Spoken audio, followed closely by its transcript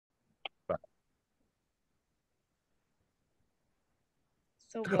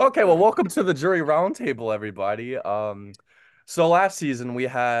So Okay, well, welcome. welcome to the Jury Roundtable, everybody. So last season we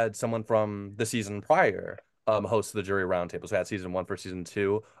had someone from the season prior host the Jury Roundtable. So we had season one for season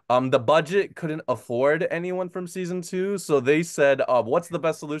two. The budget couldn't afford anyone from season two, so they said, what's the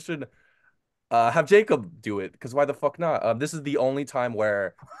best solution? Have Jacob do it, because why the fuck not? This is the only time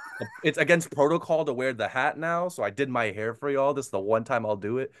where it's against protocol to wear the hat now, so I did my hair for y'all. This is the one time I'll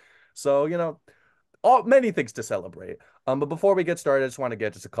do it. So, all many things to celebrate. But before we get started, I just want to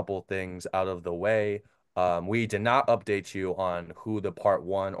get just a couple of things out of the way. We did not update you on who the part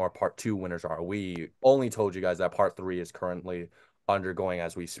one or part two winners are. We only told you guys that part three is currently undergoing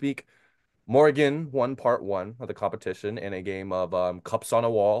as we speak. Morgan won part one of the competition in a game of Cups on a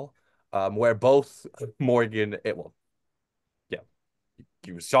Wall, where both Morgan, well, yeah,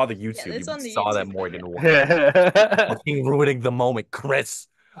 you saw the Yeah, YouTube, it's you on the saw that YouTube right Morgan now. won. Fucking ruining the moment, Chris.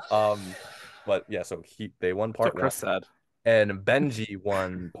 Um, but yeah, so they won That's what part one. Chris said. And Benji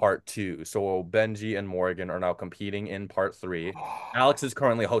won part two. So Benji and Morgan are now competing in part three. Alex is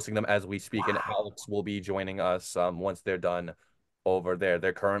currently hosting them as we speak, and Wow. Alex will be joining us once they're done over there.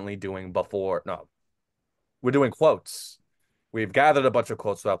 They're currently doing before, no, we're doing quotes. We've gathered a bunch of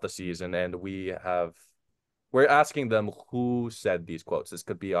quotes throughout the season, and we're asking them who said these quotes. This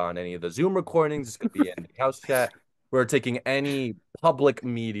could be on any of the Zoom recordings, this could be in the house chat. We're taking any public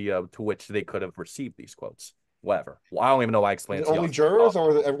media to which they could have received these quotes. Whatever. Well, I don't even know why I Is explained it it to only y'all. jurors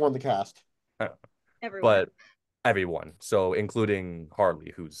or is it everyone in the cast? Everyone. But everyone. So including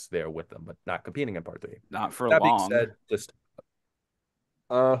Harley, who's there with them, but not competing in part three. Not for That being long. said, just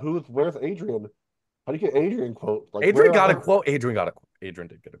Where's Adrian? How do you get Adrian quote? Like Adrian where got a are quote. Adrian got a quote. Adrian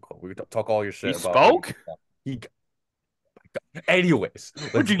did get a quote. We could talk all your He shit about Adrian. spoke? He, anyways,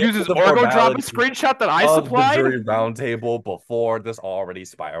 Would let's you get use to his the Orgo drop a formality screenshot that I of the supplied? jury roundtable before this already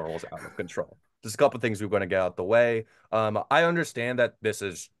spirals out of control. Just a couple things we're going to get out the way. I understand that this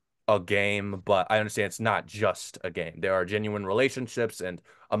is a game, but I understand it's not just a game. There are genuine relationships and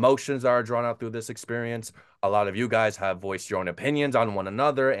emotions that are drawn out through this experience. A lot of you guys have voiced your own opinions on one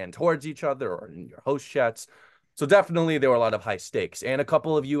another and towards each other or in your host chats. So definitely there were a lot of high stakes. And a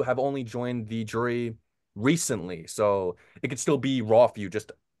couple of you have only joined the jury recently. So it could still be raw for you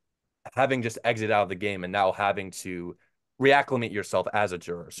just having just exited out of the game and now having to reacclimate yourself as a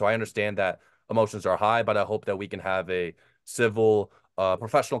juror. So I understand that emotions are high, but I hope that we can have a civil,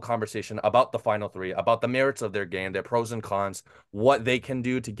 professional conversation about the final three, about the merits of their game, their pros and cons, what they can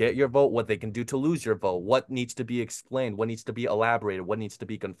do to get your vote, what they can do to lose your vote, what needs to be explained, what needs to be elaborated, what needs to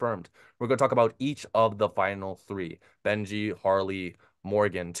be confirmed. We're going to talk about each of the final three: Benji, Harley,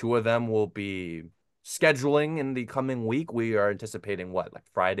 Morgan. Two of them will be scheduling in the coming week. We are anticipating what, like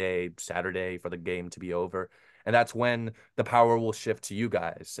Friday, Saturday for the game to be over. And that's when the power will shift to you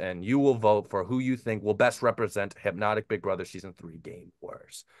guys, and you will vote for who you think will best represent Hypnotic Big Brother Season 3 Game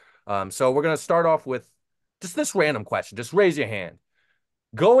Wars. So we're going to start off with just this random question. Just raise your hand.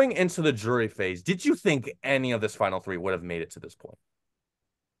 Going into the jury phase, did you think any of this final three would have made it to this point?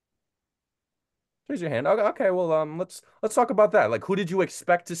 Raise your hand. Okay, well, let's talk about that. Like, who did you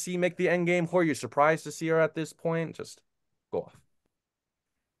expect to see make the end game? Who are you surprised to see her at this point? Just go off.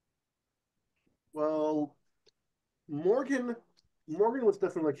 well Morgan Morgan was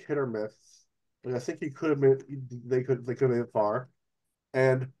definitely like hit or miss. Like I think he could have made they could have made it far.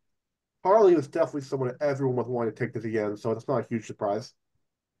 And Harley was definitely someone that everyone was wanting to take to the end, so it's not a huge surprise.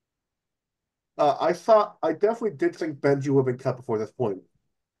 I definitely did think Benji would have been cut before this point.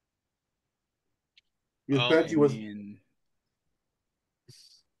 Because I Benji Um, was mean,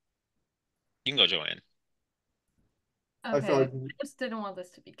 you can go, Joanne. I feel Okay. like I just didn't want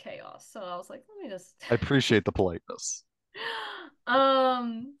this to be chaos. So I was like, let me just I appreciate the politeness.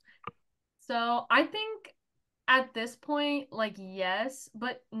 um so I think at this point, like yes,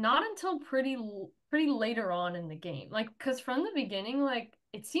 but not until pretty later on in the game. Like, because from the beginning, like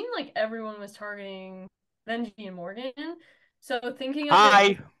it seemed like everyone was targeting Benji and Morgan. So thinking of it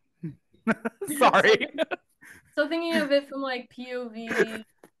hi. so Sorry. so thinking of it from like POV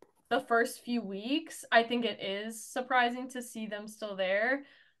the first few weeks, I think it is surprising to see them still there.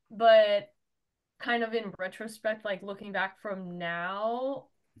 But kind of in retrospect, like looking back from now,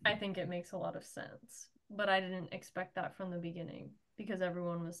 I think it makes a lot of sense. But I didn't expect that from the beginning because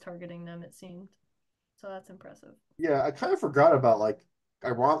everyone was targeting them, it seemed. So that's impressive. yeah, I kind of forgot about like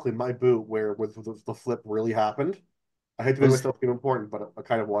ironically my boot where the flip really happened. I hate to It make was myself feel important, but it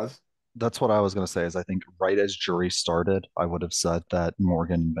kind of was. that's what I was gonna say is I think right as jury started, I would have said that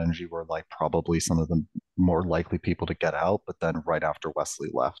Morgan and Benji were like probably some of the more likely people to get out, but then right after Wesley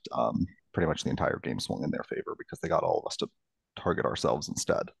left, pretty much the entire game swung in their favor because they got all of us to target ourselves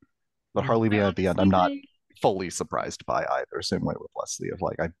instead. But I Harley being at the end, I'm honestly not think fully surprised by either. Same way with Wesley, of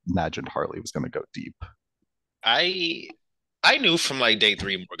like I imagined Harley was going to go deep. I I knew from like day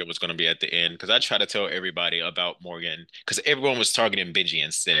three Morgan was going to be at the end because I tried to tell everybody about Morgan because everyone was targeting Benji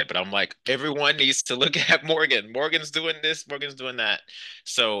instead. But I'm like, everyone needs to look at Morgan. Morgan's doing this, Morgan's doing that.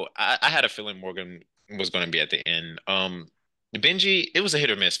 So I had a feeling Morgan was going to be at the end. Benji, it was a hit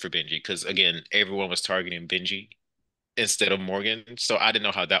or miss for Benji because again, everyone was targeting Benji instead of Morgan. So I didn't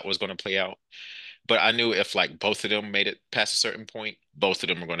know how that was going to play out. But I knew if like both of them made it past a certain point, both of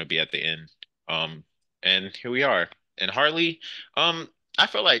them were going to be at the end. Um, and here we are. And Harley, um, I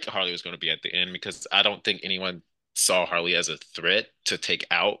felt like Harley was going to be at the end because I don't think anyone saw Harley as a threat to take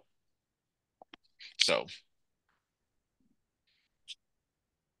out. So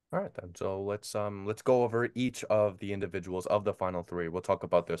All right then. So let's go over each of the individuals of the final three. We'll talk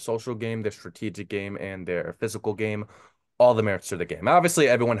about their social game, their strategic game, and their physical game. All the merits to the game. Obviously,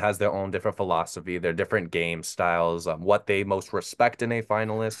 everyone has their own different philosophy, their different game styles, what they most respect in a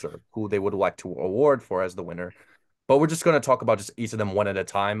finalist, or who they would like to award for as the winner. But we're just going to talk about just each of them one at a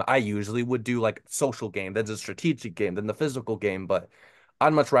time. I usually would do like social game, then the strategic game, then the physical game, but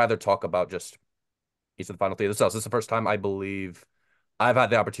I'd much rather talk about just each of the final three themselves. This is the first time I believe I've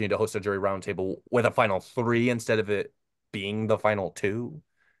had the opportunity to host a jury roundtable with a final three instead of it being the final two.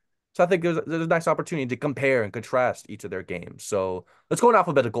 So I think there's a nice opportunity to compare and contrast each of their games. So let's go in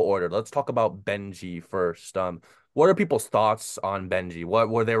alphabetical order. Let's talk about Benji first. What are people's thoughts on Benji? What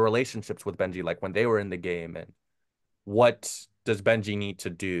were their relationships with Benji like when they were in the game? And what does Benji need to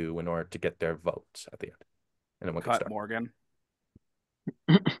do in order to get their vote at the end? And then we can Cut start. Morgan.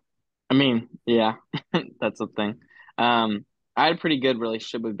 I mean, yeah, that's the thing. I had a pretty good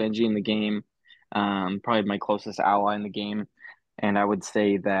relationship with Benji in the game. Probably my closest ally in the game. And I would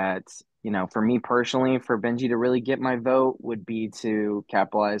say that, for me personally, for Benji to really get my vote would be to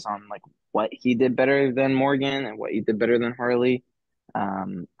capitalize on like what he did better than Morgan and what he did better than Harley.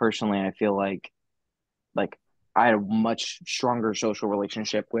 Personally, I feel like I had a much stronger social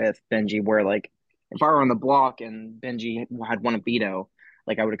relationship with Benji where like if I were on the block and Benji had won a veto,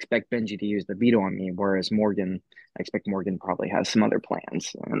 like I would expect Benji to use the veto on me, whereas Morgan, I expect Morgan probably has some other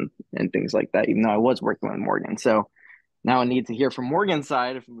plans and things like that, even though I was working with Morgan. So now I need to hear from Morgan's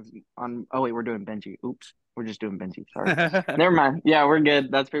side if it was on oh wait, we're doing Benji. Oops. We're just doing Benji. Sorry. Never mind. Yeah, we're good.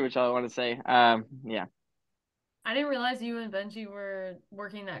 That's pretty much all I want to say. Yeah. I didn't realize you and Benji were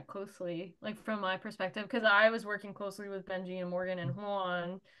working that closely, like from my perspective, because I was working closely with Benji and Morgan and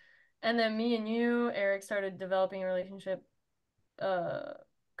Juan, and then me and you, Eric, started developing a relationship, uh,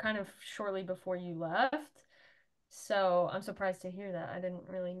 kind of shortly before you left. So I'm surprised to hear that. I didn't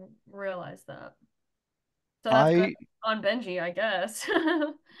really realize that. So that's good I on Benji, I guess.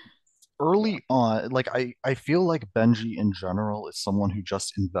 early on, like I feel like Benji in general is someone who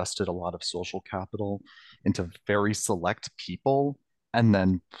just invested a lot of social capital into very select people and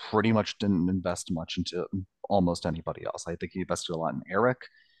then pretty much didn't invest much into almost anybody else. I think he invested a lot in Eric.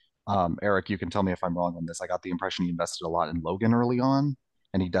 Eric, you can tell me if I'm wrong on this. I got the impression he invested a lot in Logan early on,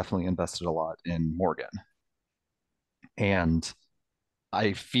 and he definitely invested a lot in Morgan. And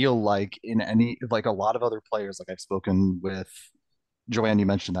I feel like in any like a lot of other players, like I've spoken with Joanne, you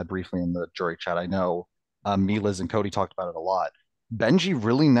mentioned that briefly in the jury chat. I know me, Liz, and Cody talked about it a lot. Benji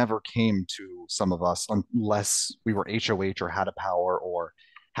really never came to some of us unless we were HOH or had a power or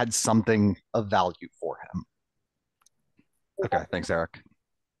had something of value for him. Okay, thanks, Eric.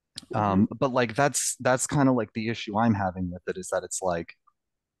 But like that's kind of like the issue I'm having with it is that it's like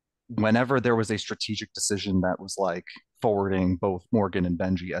whenever there was a strategic decision that was like forwarding both Morgan and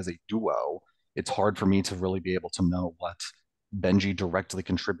Benji as a duo, it's hard for me to really be able to know what Benji directly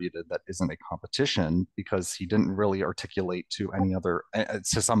contributed that isn't a competition because he didn't really articulate to any other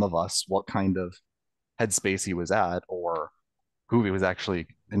to some of us what kind of headspace he was at or who he was actually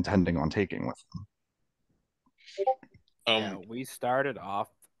intending on taking with him. Yeah, we started off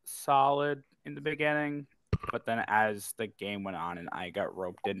solid in the beginning, but then as the game went on and I got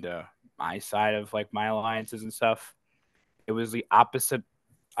roped into my side of like my alliances and stuff, it was the opposite.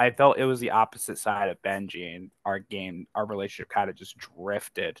 I felt it was the opposite side of Benji, and our relationship kind of just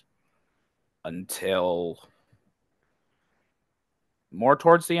drifted until more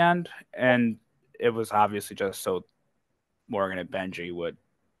towards the end. And it was obviously just so Morgan and Benji would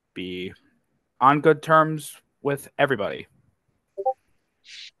be on good terms with everybody.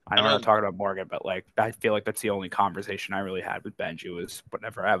 I know we're not talking about Morgan, but like I feel like that's the only conversation I really had with Benji was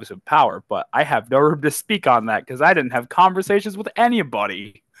whenever I was in power. But I have no room to speak on that because I didn't have conversations with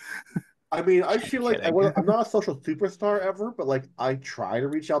anybody. I mean, I feel like kidding. I'm not a social superstar ever, but like I try to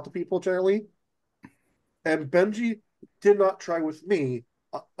reach out to people generally. And Benji did not try with me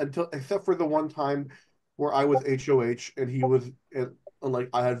until except for the one time where I was HOH and he was and like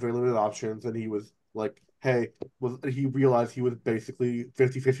I had very limited options and he was like, hey, he realized he was basically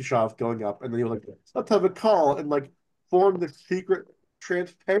 50-50 shot of going up, and then he was like, let's have a call and like form this secret,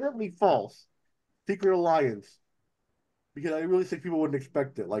 transparently false secret alliance because I really think people wouldn't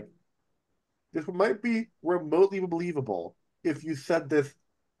expect it. Like this might be remotely believable if you said this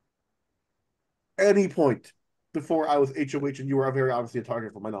any point before I was HOH and you were very obviously a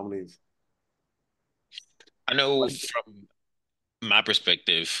target for my nominees. I know Like, from my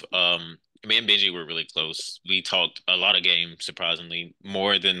perspective, me and Benji were really close. We talked a lot of games, surprisingly,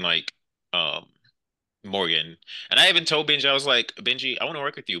 more than like um Morgan. And I even told Benji, I was like, Benji, I want to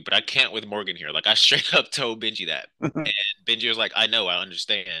work with you, but I can't with Morgan here. Like I straight up told Benji that. And Benji was like, I know, I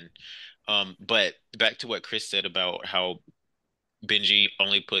understand. But back to what Chris said about how Benji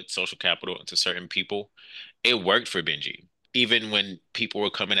only put social capital into certain people, it worked for Benji. Even when people were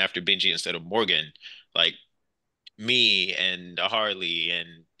coming after Benji instead of Morgan, like me and Harley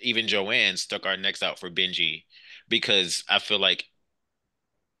and even Joanne stuck our necks out for Benji because I feel like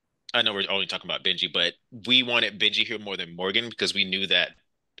I know we're only talking about Benji, but we wanted Benji here more than Morgan because we knew that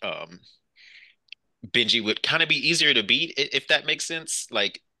um, Benji would kind of be easier to beat, if that makes sense.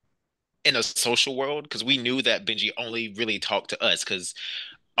 Like in a social world, because we knew that Benji only really talked to us. Because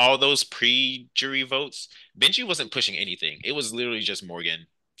all those pre-jury votes, Benji wasn't pushing anything. It was literally just Morgan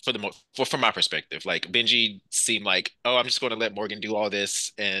for the from my perspective. Like Benji seemed like, oh, I'm just going to let Morgan do all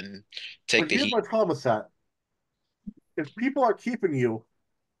this and take but the here's heat. my problem with that: if people are keeping you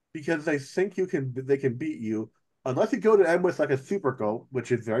because they think they can beat you, unless you go to end with like a super goat,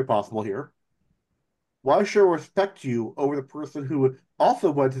 which is very possible here, why should I respect you over the person who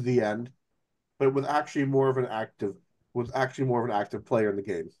also went to the end, but was actually more of an active player in the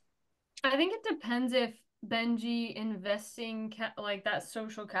game? I think it depends if Benji investing like that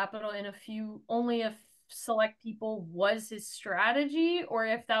social capital in only a select people was his strategy, or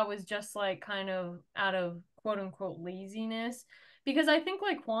if that was just like kind of out of quote unquote laziness. Because I think,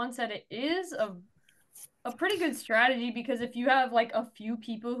 like Juan said, it is a pretty good strategy because if you have like a few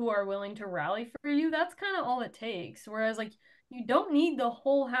people who are willing to rally for you, that's kind of all it takes. Whereas like you don't need the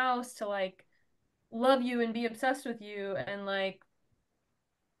whole house to like love you and be obsessed with you, and like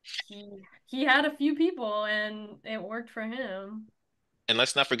he had a few people and it worked for him. And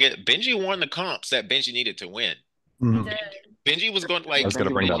let's not forget, Benji won the comps that Benji needed to win. He Mhm. did. Benji was going I like was going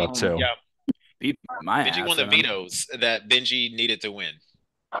to Benji bring was that at up home. too. yeah, Beat my Benji won ass the in them. vetoes that Benji needed to win.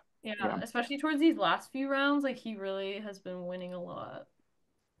 Yeah, Yeah. especially towards these last few rounds, like he really has been winning a lot.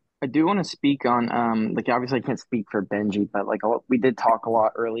 I do want to speak on like obviously I can't speak for Benji, but like we did talk a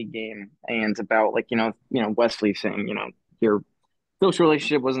lot early game and about like Wesley saying your social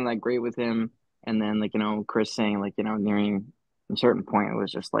relationship wasn't that great with him, and then like Chris saying like nearing a certain point it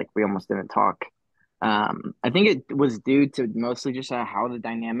was just like we almost didn't talk. I think it was due to mostly just how the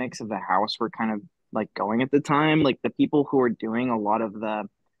dynamics of the house were kind of like going at the time, like the people who were doing a lot of the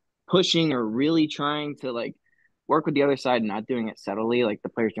pushing or really trying to like work with the other side and not doing it subtly. Like the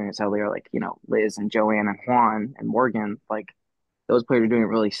players doing it subtly are like, Liz and Joanne and Juan and Morgan. Like those players are doing it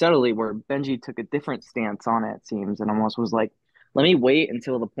really subtly, where Benji took a different stance on it, it seems, and almost was like, let me wait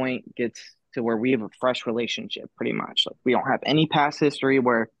until the point gets to where we have a fresh relationship, pretty much. Like we don't have any past history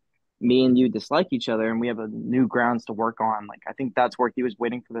where me and you dislike each other and we have a new grounds to work on. Like I think that's where he was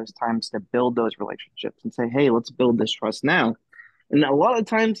waiting for those times to build those relationships and say, hey, let's build this trust now. And a lot of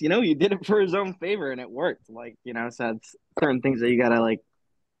times, you did it for his own favor and it worked. Like, so it's certain things that you gotta like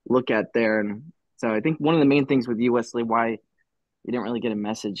look at there. And so I think one of the main things with you, Wesley, why you didn't really get a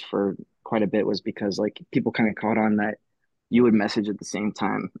message for quite a bit was because like people kind of caught on that you would message at the same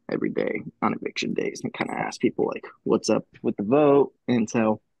time every day on eviction days and kind of ask people like what's up with the vote. And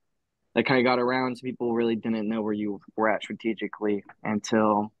so that kind of got around, so people really didn't know where you were at strategically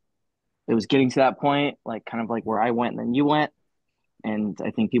until it was getting to that point, like kind of like where I went and then you went. And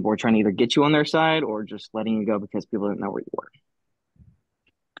I think people were trying to either get you on their side or just letting you go because people didn't know where you were.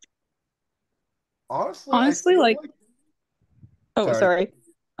 Honestly, I Honestly, feel like, like. oh, Sorry, sorry.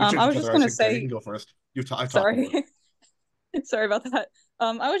 we took I each was other. just I gonna think you say, can go first. I talk sorry, more. sorry about that.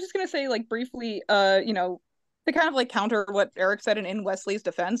 I was just gonna say, like, briefly, to kind of like counter what Eric said in Wesley's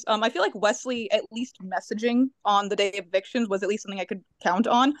defense. I feel like Wesley, at least messaging on the day of evictions, was at least something I could count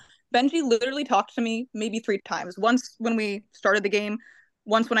on. Benji literally talked to me maybe 3 times. Once when we started the game,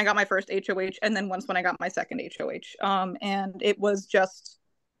 once when I got my first HOH, and then once when I got my second HOH. And it was just,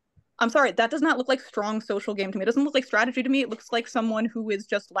 I'm sorry, that does not look like strong social game to me. It doesn't look like strategy to me. It looks like someone who is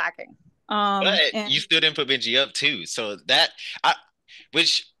just lacking. But And you still didn't put Benji up too. So that I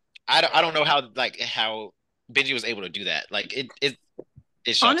which I don't know how like how Benji was able to do that. Like it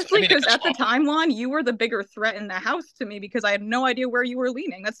It shocks. I Honestly, mean, it because got at the shocked. timeline, you were the bigger threat in the house to me because I had no idea where you were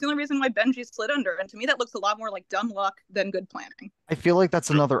leaning. That's the only reason why Benji slid under. And to me, that looks a lot more like dumb luck than good planning. I feel like that's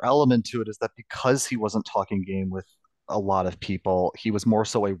another element to it is that because he wasn't talking game with a lot of people, he was more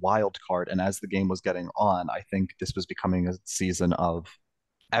so a wild card. And as the game was getting on, I think this was becoming a season of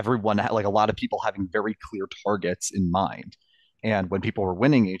everyone, like a lot of people having very clear targets in mind. And when people were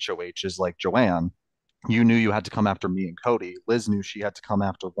winning HOHs like Joanne, you knew you had to come after me and Cody. Liz knew she had to come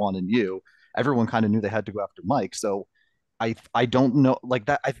after Juan and you. Everyone kind of knew they had to go after Mike. So I don't know like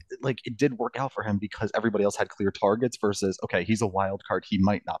that. I like it did work out for him because everybody else had clear targets versus okay, he's a wild card. He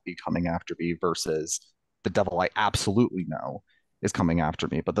might not be coming after me versus the devil I absolutely know is coming after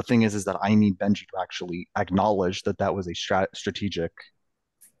me. But the thing is that I need Benji to actually acknowledge that that was a strategic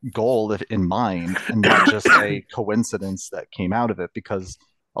goal in mind and not just a coincidence that came out of it. Because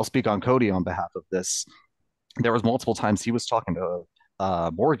I'll speak on Cody on behalf of this. There was multiple times he was talking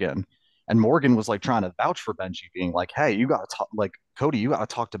to Morgan, and Morgan was like trying to vouch for Benji, being like, "Hey, you gotta talk, like Cody, you gotta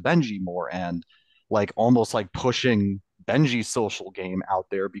talk to Benji more," and like almost like pushing Benji's social game out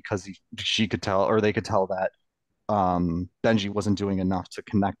there because she could tell, or they could tell that Benji wasn't doing enough to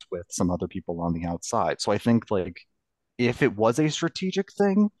connect with some other people on the outside. So I think like if it was a strategic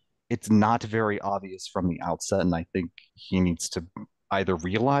thing, it's not very obvious from the outset, and I think he needs to either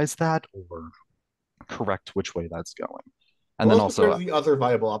realize that or correct which way that's going. And Well, then let's consider also, the other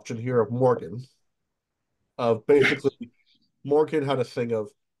viable option here of Morgan. Of basically, Morgan had a thing of,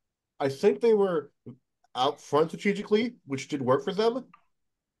 I think they were out front strategically, which did work for them.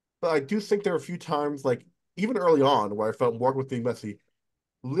 But I do think there were a few times, like even early on, where I felt Morgan was being messy.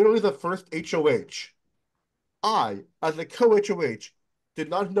 Literally, the first HOH, I, as a co-HOH, did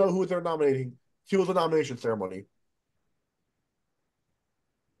not know who they were nominating till the nomination ceremony.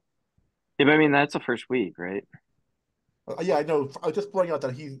 Yeah, but I mean that's the first week, right? Yeah, I know. I was just pointing out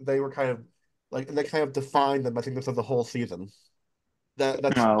that they were kind of like, and they kind of defined the messiness of the whole season.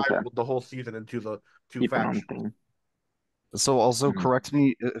 That Oh, okay. spiraled the whole season into the two Keeping on factions. theme. so also Mhm. correct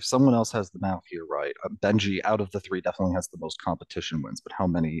me if someone else has the math here right. Benji out of the three definitely has the most competition wins, but how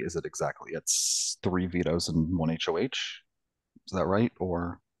many is it exactly? It's three vetoes and one HOH. Is that right?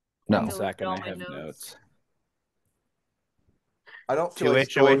 Or I One have no? to look at second, all I my have notes. notes. I don't feel Two like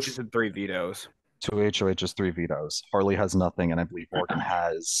it's going HOHs to. and three vetoes. Two HOHs, three vetoes. Harley has nothing, and I believe Morgan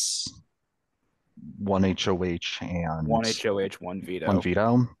has one HOH One and HOH, one one veto.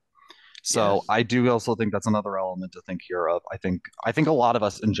 veto. So Yes. I do also think that's another element to think here of. I think a lot of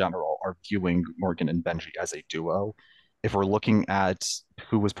us in general are viewing Morgan and Benji as a duo. If we're looking at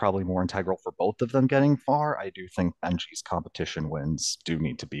who was probably more integral for both of them getting far, I do think Benji's competition wins do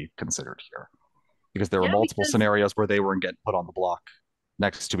need to be considered here because there were Yeah, multiple because scenarios where they were getting put on the block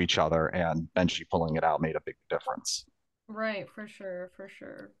next to each other, and Benji pulling it out made a big difference. right, for sure, for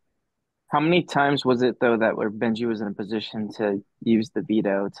sure. How many times was it though that where Benji was in a position to use the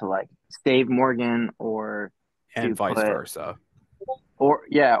veto to like save Morgan or And to vice put versa. or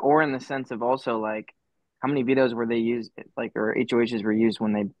yeah, or in the sense of also like how many vetoes were they used like or HOHs were used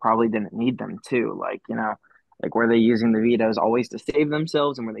when they probably didn't need them too? Like, like were they using the vetoes always to save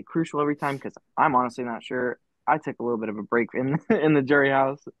themselves and were they crucial every time? Because I'm honestly not sure. I took a little bit of a break in in the jury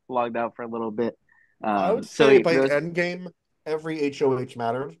house, logged out for a little bit. I would So say by the those end game, every HOH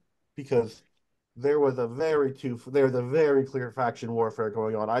mattered because there was a very clear faction warfare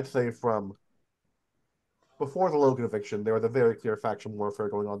going on. I'd say from before the Logan eviction, there was a very clear faction warfare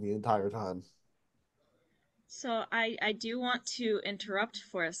going on the entire time. So I do want to interrupt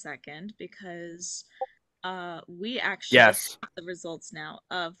for a second because we actually Yes. have the results now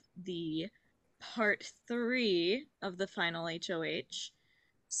of the part 3 of the final HOH.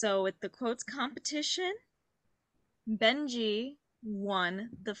 So with the quotes competition, Benji won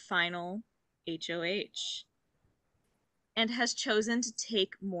the final HOH and has chosen to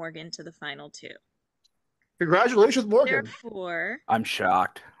take Morgan to the final 2. Congratulations, Morgan. Therefore, I'm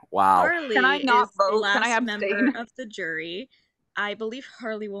shocked. Wow. Harley Can I not is the vote? Can I last member abstain? of the jury. I believe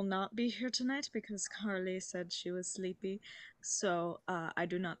Harley will not be here tonight because Harley said she was sleepy. So I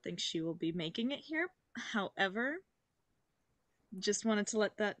do not think she will be making it here. However, just wanted to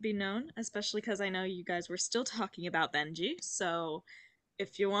let that be known, especially because I know you guys were still talking about Benji. So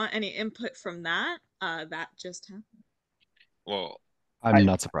if you want any input from that, that just happened. Well, I'm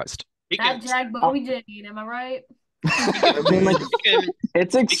not surprised. speaking That Jack uh, Bowie Jane, am I right? I I mean like mean,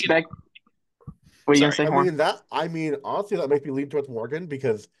 it's speaking. expect what are you gonna Sorry. say, Horn? honestly, that makes me lean towards Morgan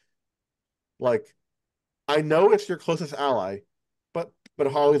because, like, I know it's your closest ally, but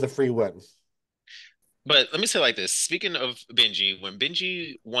Holly's a free win. But let me say it like this. Speaking of Benji, when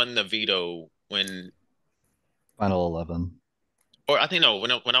Benji won the veto, when Final 11. Or I think no,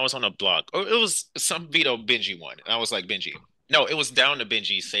 when I was on a block, or it was some veto Benji one, and I was like Benji. No, it was down to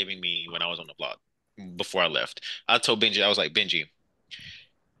Benji saving me when I was on the block before I left. I told Benji, I was like Benji,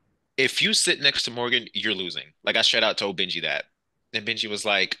 if you sit next to Morgan, you're losing. Like I straight out told Benji that, and Benji was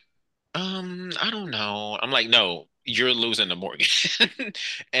like, I don't know. I'm like, no, you're losing to Morgan.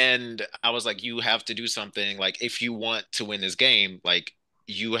 And I was like, you have to do something. Like, if you want to win this game, like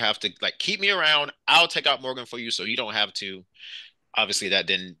you have to like keep me around. I'll take out Morgan for you so you don't have to. Obviously that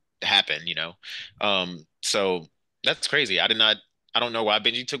didn't happen. So that's crazy. I don't know why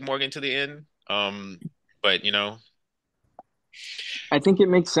Benji took Morgan to the end. But I think it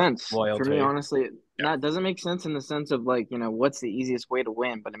makes sense for me, Loyalty. honestly. yeah, Not doesn't make sense in the sense of like, what's the easiest way to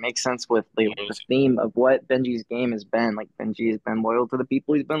win, but it makes sense with the loyalty. theme of what Benji's game has been. Like Benji has been loyal to the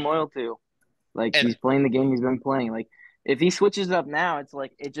people he's been loyal to. Like And he's playing the game he's been playing. Like if he switches up now, it's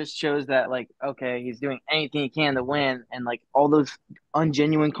like it just shows that like okay, he's doing anything he can to win, and like all those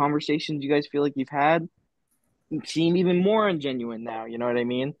ungenuine conversations you guys feel like you've had seem even more ungenuine now. You know what I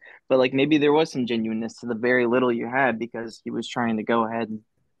mean? But like maybe there was some genuineness to the very little you had because he was trying to go ahead and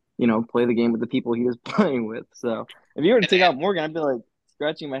play the game with the people he was playing with. So if you were to and take out Morgan, I'd be like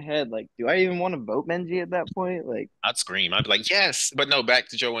scratching my head, like, do I even want to vote Benji at that point? Like, I'd scream. I'd be like, yes. But no, back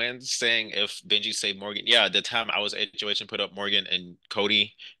to Joanne saying if Benji saved Morgan. Yeah, the time I was HOH and put up Morgan and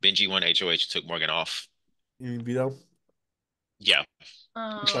Cody, Benji won HOH and took Morgan off. You mean veto? Yeah.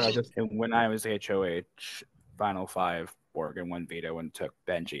 Sorry, I Um, just And when I was HOH, Final Five, Morgan won veto and took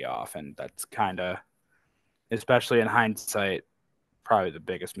Benji off, and that's kind of, especially in hindsight, probably the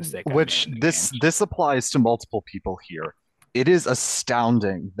biggest mistake I made Which in the game. this applies to multiple people here. It is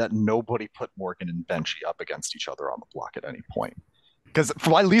astounding that nobody put Morgan and Benji up against each other on the block at any point. Because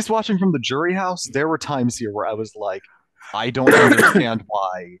from at least watching from the jury house, there were times here where I was like, I don't understand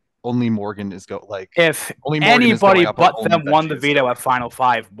why only Morgan is If only Morgan is anybody going up or but only them won Benji the is veto going at up. Final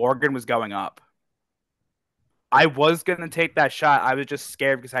Five, Morgan was going up. I was going to take that shot. I was just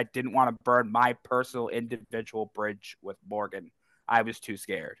scared because I didn't want to burn my personal individual bridge with Morgan. I was too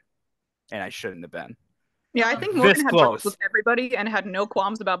scared, and I shouldn't have been. Yeah, I think This Morgan had problems close. with everybody and had no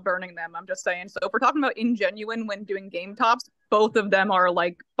qualms about burning them. I'm just saying. So if we're talking about ingenuine when doing game tops, both of them are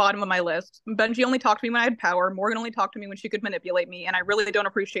like bottom of my list. Benji only talked to me when I had power. Morgan only talked to me when she could manipulate me, and I really don't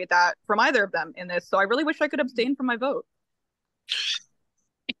appreciate that from either of them in this. So I really wish I could abstain from my vote.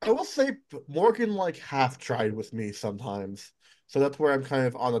 I will say Morgan like half tried with me sometimes, so that's where I'm kind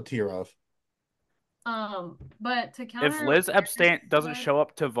of on the tier of. but to If counter Liz what Eric abstain doesn't said, show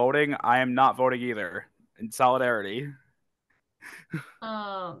up to voting, I am not voting either. In solidarity.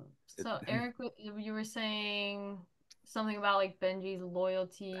 so Eric, you were saying something about like Benji's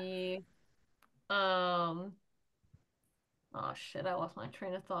loyalty. Um, oh shit, I lost my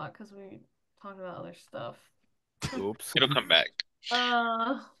train of thought because we talked about other stuff. Oops. It'll come back.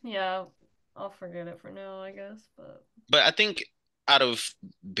 Yeah, I'll forget it for now, I guess. But But I think out of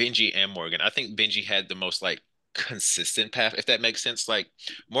Benji and Morgan, I think Benji had the most like consistent path, if that makes sense. Like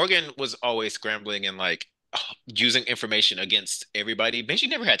Morgan was always scrambling and like using information against everybody. Benji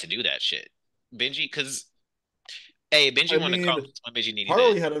never had to do that shit. Benji, because hey, I Benji won the mean, confidence when Benji needed it.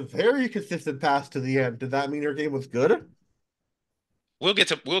 Harley had a very consistent pass to the end. Did that mean her game was good? We'll get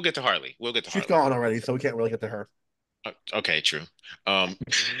to Harley. We'll get to She's Harley. gone already, so we can't really get to her. Okay, true. Um,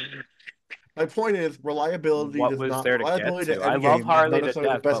 My point is, What was there to get reliability to to? I end love game is not Harley to necessarily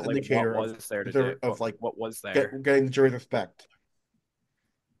the death, best but like, what indicator was there to do? like What was there? getting the jury's respect.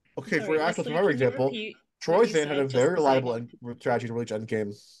 Okay, for Sorry, your actual Wesley, survivor can you example, repeat what you Troyzan had a said just very because I reliable didn't? strategy to reach end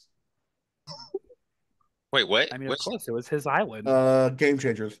game. wait, what? I mean, of What's course, it was his island. Game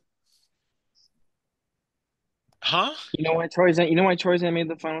changers. huh? you know why Troy's made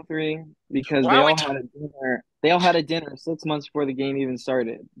the final three? Because Why they are we all talking? had a dinner. They all had a dinner 6 months before the game even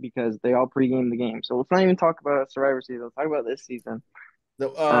started because they all pre-gamed the game. So let's not even talk about Survivor season. Let's talk about this season.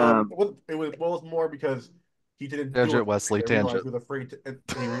 No, Um, it was more because he didn't do Tangent, it. Wesley, They realized tangent. he was afraid, and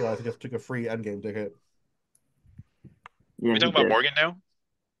he realized he just took a free end game ticket. yeah, We he talking about did. Morgan now?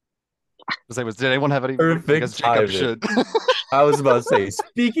 Did anyone have any? I guess Perfect Jacob timing. should. I was about to say,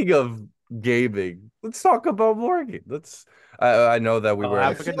 speaking of gaming, let's talk about Morgan. I know that we Oh, were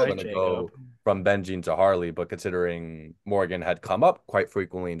have a good initially night, going to Jacob. go from Benji to Harley, but considering Morgan had come up quite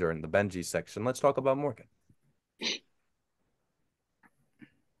frequently during the Benji section, let's talk about Morgan.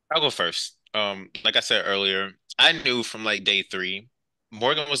 I'll go first. Like I said earlier, I knew from like day three,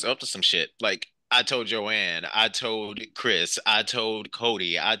 Morgan was up to some shit. Like I told Joanne, I told Chris, I told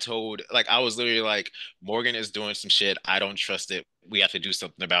Cody, like I was literally like, Morgan is doing some shit. I don't trust it. We have to do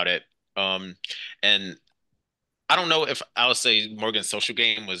something about it. And I don't know if I would say Morgan's social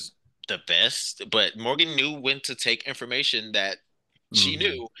game was the best, but Morgan knew when to take information that She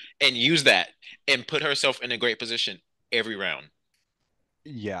knew and used that and put herself in a great position every round.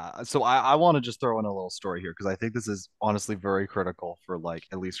 Yeah, so I want to just throw in a little story here because I think this is honestly very critical for like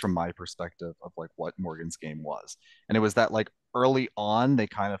at least from my perspective of like what Morgan's game was. And it was that like early on they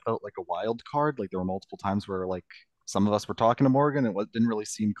kind of felt like a wild card. Like there were multiple times where like some of us were talking to Morgan and it didn't really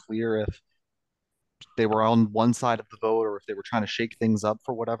seem clear if they were on one side of the vote or if they were trying to shake things up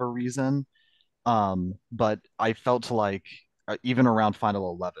for whatever reason. But I felt like even around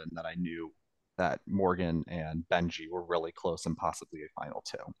Final 11 that I knew that Morgan and Benji were really close and possibly a final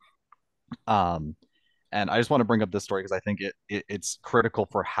two. Um, and I just want to bring up this story because I think it's critical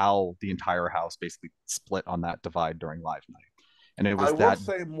for how the entire house basically split on that divide during live night. And it I was will that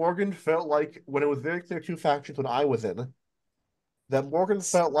say Morgan felt like when it was very clear two factions when I was in, that Morgan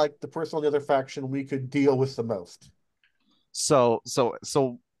felt like the person on the other faction we could deal with the most. so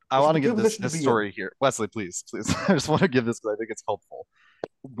I Which is want a to good give this position to this be in. story here. Wesley, please. I just want to give this because I think it's helpful.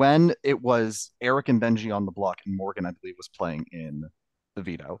 When it was Eric and Benji on the block and Morgan, I believe, was playing in the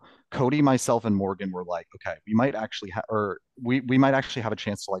veto, Cody, myself, and Morgan were like, okay, we might actually have, or we might actually have a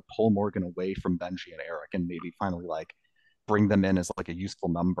chance to like pull Morgan away from Benji and Eric and maybe finally like bring them in as like a useful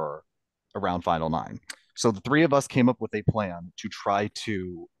number around Final Nine. So the three of us came up with a plan to try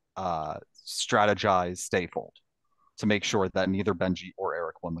to strategize Stayfold to make sure that neither Benji or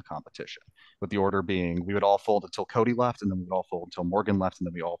Eric won the competition. With the order being, we would all fold until Cody left, and then we'd all fold until Morgan left, and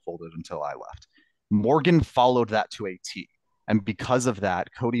then we all folded until I left. Morgan followed that to a T, and because of that,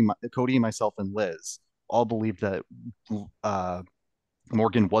 Cody, myself, and Liz all believed that uh,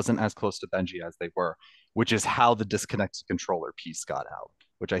 Morgan wasn't as close to Benji as they were, which is how the disconnected controller piece got out,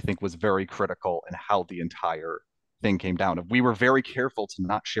 which I think was very critical in how the entire thing came down. If we were very careful to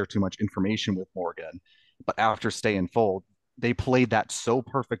not share too much information with Morgan, but after Stay and Fold, they played that so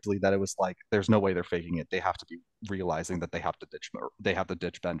perfectly that it was like there's no way they're faking it. They have to be realizing that they have to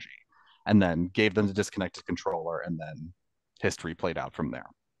ditch Benji, and then gave them the disconnected controller, and then history played out from there.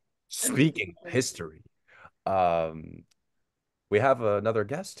 Speaking of history, um, we have another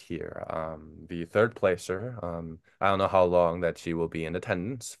guest here, the third placer. I don't know how long that she will be in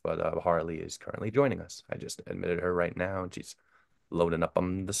attendance, but Harley is currently joining us. I just admitted her right now, and she's loading up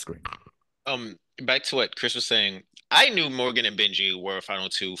on the screen. Back to what Chris was saying. I knew Morgan and Benji were final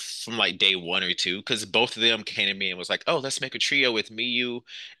two from like day one or two because both of them came to me and was like, "Oh, let's make a trio with me, you,"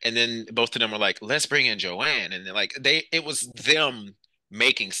 and then both of them were like, "Let's bring in Joanne," and then like it was them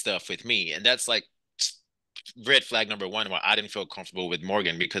making stuff with me, and that's like red flag number one why I didn't feel comfortable with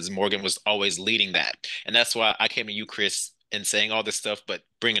Morgan because Morgan was always leading that, and that's why I came to you, Chris, and saying all this stuff, but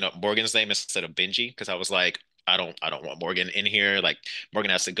bringing up Morgan's name instead of Benji because I was like, I don't want Morgan in here. Like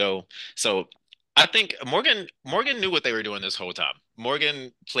Morgan has to go. So I think Morgan knew what they were doing this whole time.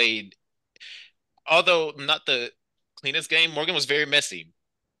 Morgan played, although not the cleanest game. Morgan was very messy,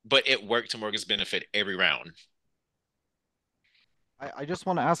 but it worked to Morgan's benefit every round. I just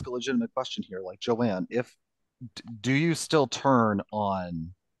want to ask a legitimate question here. Like, Joanne, if do you still turn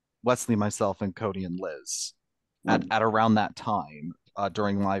on Wesley, myself, and Cody and Liz at around that time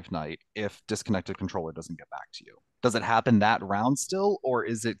during live night if disconnected controller doesn't get back to you? Does it happen that round still, or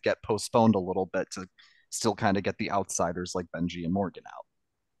is it get postponed a little bit to still kind of get the outsiders like Benji and Morgan out?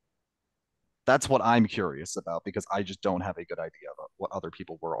 That's what I'm curious about because I just don't have a good idea of what other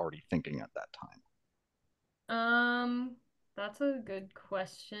people were already thinking at that time. Um, that's a good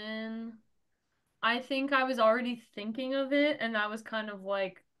question. I think I was already thinking of it, and that was kind of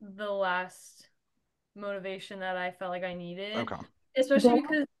like the last motivation that I felt like I needed. Okay. Especially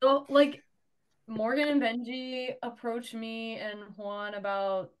because like Morgan and Benji approached me and Juan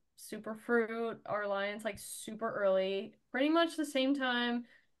about Superfruit, our alliance, like super early. Pretty much the same time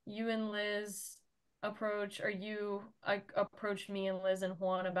you and Liz you approached me and Liz and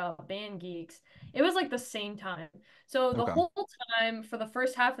Juan about Band Geeks. It was like the same time. So the Okay. whole time for the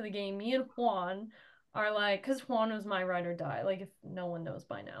first half of the game, me and Juan are like, because Juan was my ride or die, like if no one knows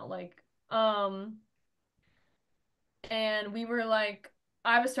by now, and we were like,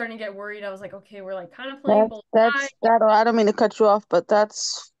 I was starting to get worried. I was like, okay, we're like kind of playing both sides. I don't mean to cut you off, but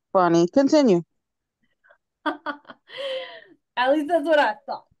that's funny. Continue. At least that's what I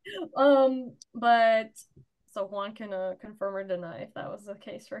thought. But so Juan can confirm or deny if that was the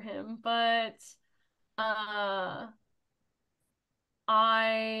case for him. But uh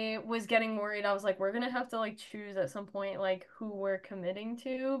I was getting worried. I was like, we're gonna have to like choose at some point like who we're committing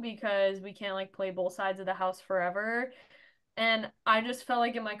to because we can't like play both sides of the house forever. And I just felt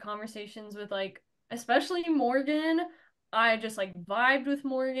like in my conversations with like, especially Morgan, I just like vibed with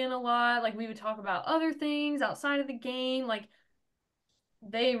Morgan a lot. Like we would talk about other things outside of the game. Like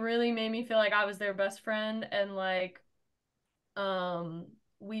they really made me feel like I was their best friend and like um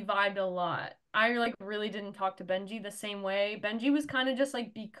we vibed a lot. I like really didn't talk to Benji the same way. Benji was kind of just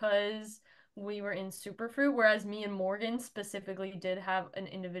like because we were in Superfruit, whereas me and Morgan specifically did have an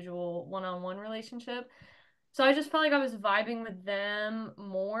individual one-on-one relationship. So I just felt like I was vibing with them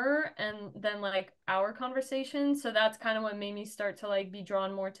more and then like our conversation. So that's kind of what made me start to like be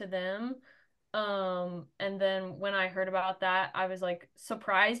drawn more to them. And then when I heard about that, I was like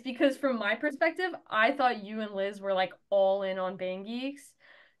surprised because from my perspective, I thought you and Liz were like all in on Bang Geeks.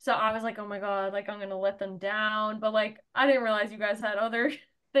 So I was like, oh my God, like I'm gonna let them down. But like I didn't realize you guys had other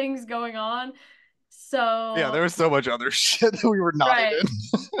things going on. Yeah, So there was so much other shit that we were not right.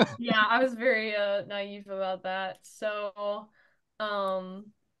 in. Yeah, I was very naive about that. Um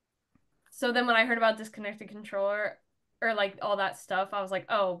so then when I heard about disconnected controller or like all that stuff, I was like,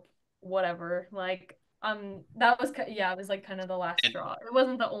 oh, whatever. Like that was yeah, it was like kind of the last And straw. It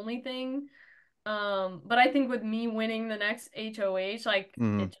wasn't the only thing. But I think with me winning the next HOH, like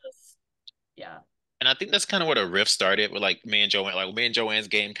Mm. it just yeah. And I think that's kind of where the rift started with like me and Joanne. Like me and Joanne's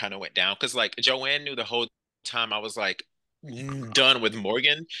game kind of went down because like Joanne knew the whole time I was like done with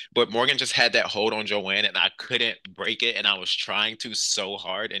Morgan, but Morgan just had that hold on Joanne and I couldn't break it. And I was trying to so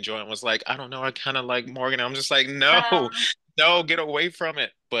hard. And Joanne was like, I don't know, I kind of like Morgan. I'm just like, no, Yeah. no, get away from it.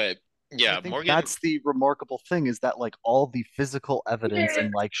 But I yeah, think Morgan, that's the remarkable thing is that like all the physical evidence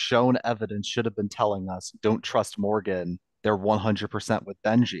and like shown evidence should have been telling us don't trust Morgan. They're 100% with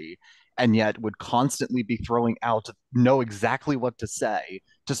Benji, and yet would constantly be throwing out know exactly what to say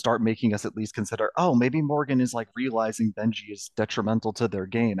to start making us at least consider, oh, maybe Morgan is like realizing Benji is detrimental to their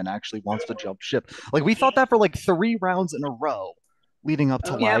game and actually wants to jump ship. Like we thought that for like 3 rounds in a row leading up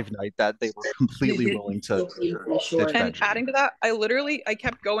to Yeah. live night that they were completely willing to ditch And Benji. adding to that, I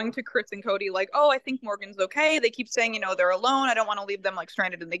kept going to Chris and Cody like, oh, I think Morgan's okay. They keep saying, they're alone. I don't want to leave them like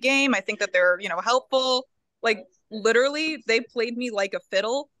stranded in the game. I think that they're, helpful. Like literally, they played me like a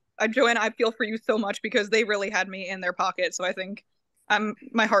fiddle. Joanna, I feel for you so much because they really had me in their pocket. So I think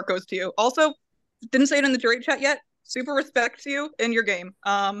my heart goes to you. Also, didn't say it in the jury chat yet. Super respect to you in your game.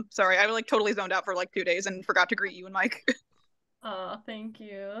 Sorry, I like totally zoned out for like 2 days and forgot to greet you and Mike. Oh, thank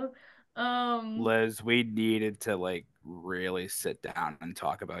you. Liz, we needed to like really sit down and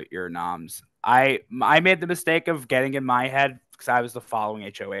talk about your noms. I made the mistake of getting in my head because I was the following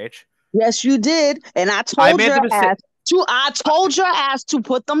HOH. Yes, you did. And I I told made your the mistake. ass to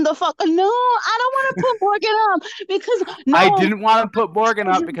put them the fuck. No, I don't want to put Morgan up because I no, didn't want to put Morgan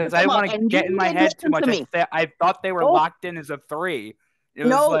I told up you to because put I them didn't up, want to and you get in my didn't head too listen much. to me. I thought they were Nope. locked in as a 3. It was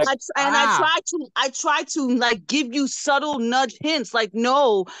No, like I tried to like give you subtle nudge hints, like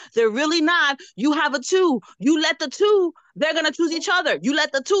no, they're really not. You have a 2. You let the 2, they're gonna choose each other. You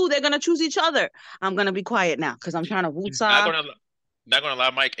let the 2, they're gonna choose each other. I'm gonna be quiet now because I'm trying to not woosah. gonna not gonna lie,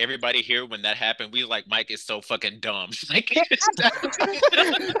 Mike. Everybody here when that happened, we like Mike is so fucking dumb. Like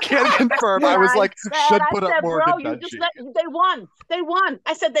Can't confirm. I was like, should put up Morgan bro, you just Benji. let they won. They won.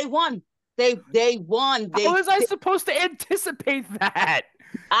 I said they won. They won. how was I supposed to anticipate that?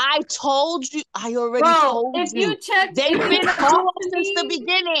 I told you. I already Bro, told if you. you checked, They've if you been a talked duo to since the me,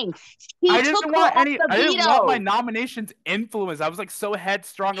 beginning. He took her off the I didn't want my veto. nominations influenced. I was like so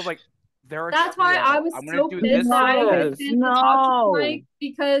headstrong of like they're a that's why I trio. was I'm gonna so do pissed this that and I didn't get a this. chance to talk to you, No, Mike,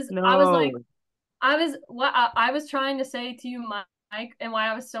 because I was like, no. what I was trying to say to you, Mike, and why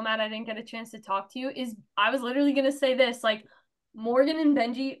I was so mad I didn't get a chance to talk to you is I was literally gonna say this, like Morgan and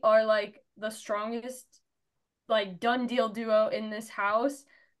Benji are like the strongest, like done deal duo in this house.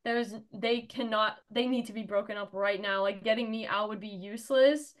 They need to be broken up right now. Like getting me out would be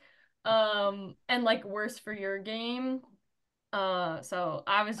useless, and like worse for your game. So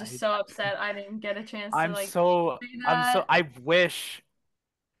I was just I, so upset I didn't get a chance to I'm like so say I'm so that. I wish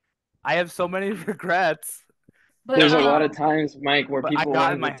I have so many regrets, But There's a lot of times, Mike, where but I people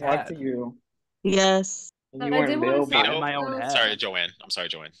got in wanted to my talk to head. you Yes. and but you I weren't did want to say Got in veto. my own also, Sorry, head. Joanne. I'm sorry,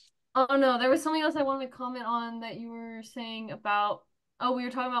 Joanne. oh no, there was something else I wanted to comment on that you were saying about, oh, we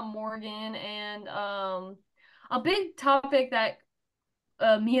were talking about Morgan and a big topic that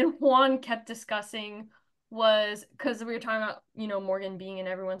me and Juan kept discussing was because we were talking about, Morgan being in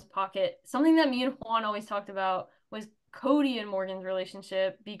everyone's pocket. Something that me and Juan always talked about was Cody and Morgan's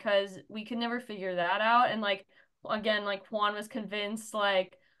relationship because we could never figure that out. And like, again, like Juan was convinced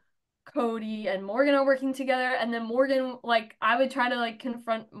like Cody and Morgan are working together. And then Morgan, like, I would try to like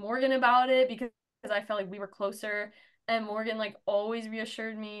confront Morgan about it because I felt like we were closer. And Morgan, like, always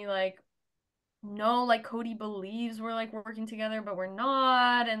reassured me, like, no, like Cody believes we're like working together, but we're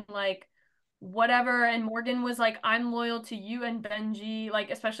not, and like whatever. And Morgan was like, I'm loyal to you and Benji, like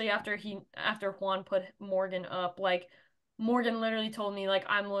especially after Juan put Morgan up, like Morgan literally told me like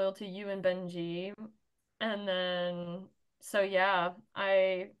I'm loyal to you and Benji. And then So yeah,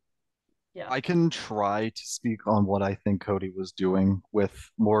 yeah. I can try to speak on what I think Cody was doing with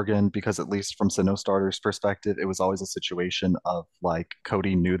Morgan because at least from Starter's perspective, it was always a situation of like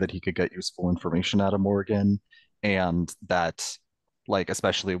Cody knew that he could get useful information out of Morgan and that like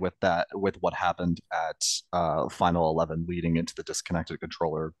especially with what happened at Final 11 leading into the disconnected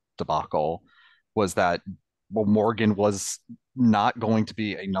controller debacle was that well, Morgan was not going to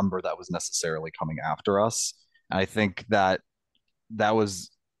be a number that was necessarily coming after us. And I think that that was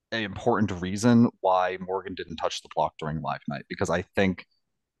an important reason why Morgan didn't touch the block during live night because I think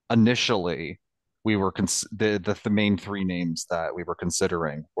initially we were the main three names that we were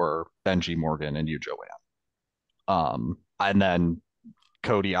considering were Benji, Morgan, and you, Joanne. And then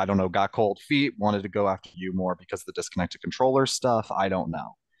Cody, I don't know, got cold feet, wanted to go after you more because of the disconnected controller stuff. I don't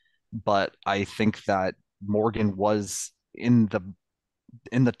know, but I think that Morgan was in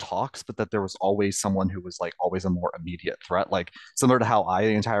the talks, but that there was always someone who was like always a more immediate threat. Like similar to how I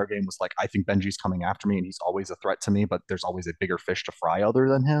the entire game was like, I think Benji's coming after me and he's always a threat to me, but there's always a bigger fish to fry other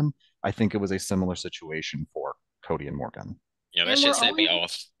than him. I think it was a similar situation for Cody and Morgan. Yeah, that And shit we're set me always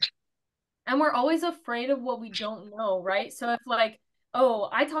off. and we're always afraid of what we don't know, right? So if like, oh,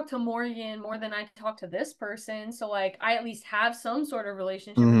 I talk to Morgan more than I talk to this person, so like I at least have some sort of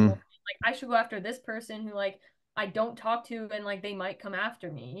relationship with Mm-hmm. Morgan. Like I should go after this person who like I don't talk to and like they might come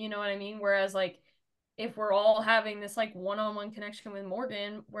after me. You know what I mean? Whereas like if we're all having this like one-on-one connection with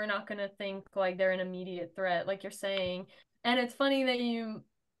Morgan, we're not gonna think like they're an immediate threat, like you're saying. And it's funny that you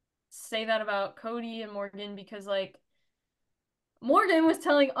say that about Cody and Morgan because like Morgan was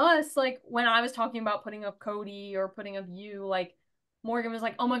telling us, like, when I was talking about putting up Cody or putting up you, like, Morgan was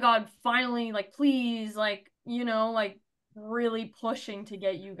like, oh my God, finally, like, please, like, like, really pushing to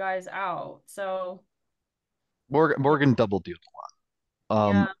get you guys out. So, yeah. Morgan double dealed a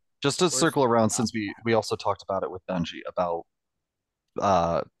lot. Yeah. Just to Where's circle around, since we also talked about it with Benji about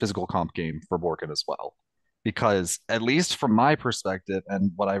physical comp game for Morgan as well. Because at least from my perspective,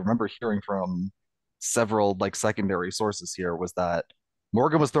 and what I remember hearing from several like secondary sources here was that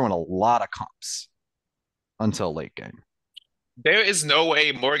Morgan was throwing a lot of comps until late game. There is no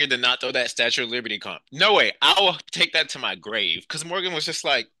way Morgan did not throw that Statue of Liberty comp. No way. I will take that to my grave because Morgan was just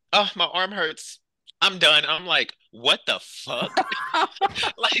like, "Oh, my arm hurts. I'm done." I'm like, "What the fuck?"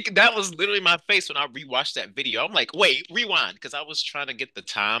 Like that was literally my face when I rewatched that video. I'm like, "Wait, rewind," because I was trying to get the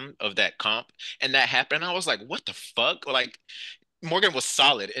time of that comp, and that happened. I was like, "What the fuck?" Like Morgan was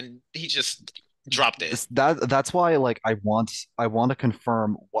solid, and he just dropped it. That's why like I want to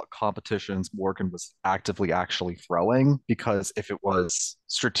confirm what competitions Morgan was actively actually throwing because if it was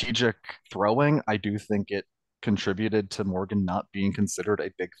strategic throwing, I do think it contributed to Morgan not being considered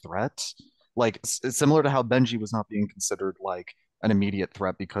a big threat. Like similar to how Benji was not being considered like an immediate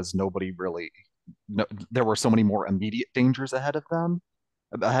threat because nobody really no, there were so many more immediate dangers ahead of him.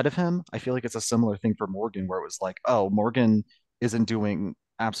 I feel like it's a similar thing for Morgan where it was like, oh, Morgan isn't doing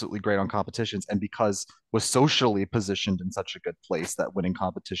absolutely great on competitions and because was socially positioned in such a good place that winning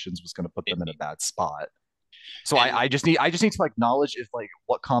competitions was going to put them in a bad spot. So And I just need to acknowledge if like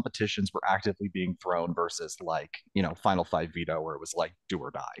what competitions were actively being thrown versus like, Final Five veto where it was like do or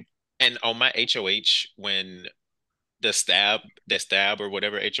die. and on my HOH when the stab or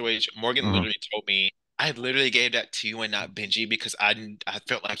whatever HOH, Morgan Mhm. literally told me, I literally gave that to you and not Benji because I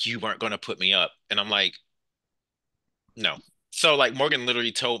felt like you weren't gonna put me up. And I'm like, no. So like Morgan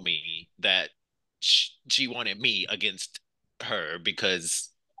literally told me that she wanted me against her because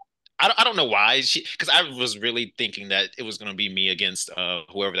I don't know why because I was really thinking that it was gonna be me against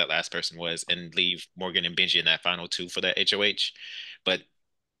whoever that last person was and leave Morgan and Benji in that final two for that HOH. But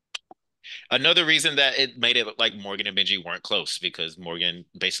another reason that it made it look like Morgan and Benji weren't close because Morgan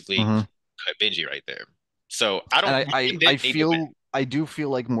basically Mhm. cut Benji right there. So I And don't Morgan didn't need to win. I do feel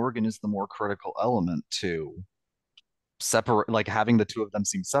like Morgan is the more critical element to separate, like having the two of them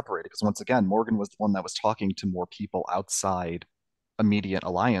seem separated. Because once again, Morgan was the one that was talking to more people outside immediate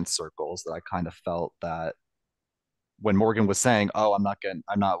alliance circles that I kind of felt that when Morgan was saying, "Oh,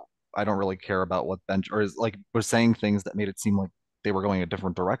 I don't really care about what Benji," or is like was saying things that made it seem like they were going a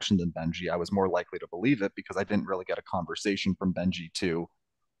different direction than Benji, I was more likely to believe it because I didn't really get a conversation from Benji to.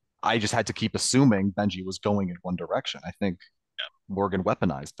 I just had to keep assuming Benji was going in one direction. I think Morgan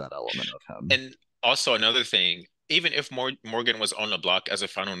weaponized that element of him. And also another thing, even if Morgan was on the block as a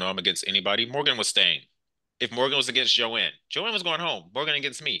final norm against anybody, Morgan was staying. If Morgan was against Joanne, Joanne was going home. Morgan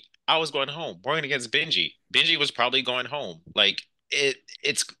against me, I was going home. Morgan against Benji, Benji was probably going home. Like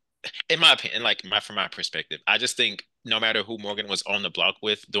it's in my opinion, like from my perspective, I just think no matter who Morgan was on the block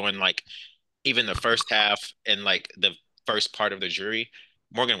with during like even the first half and like the first part of the jury,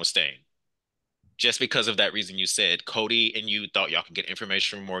 Morgan was staying. just because of that reason you said. Cody and you thought y'all could get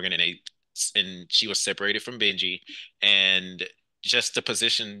information from Morgan, and she was separated from Benji, and just the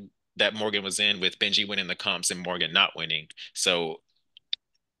position that Morgan was in with Benji winning the comps and Morgan not winning. So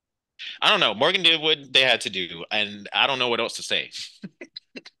I don't know. Morgan did what they had to do, and I don't know what else to say.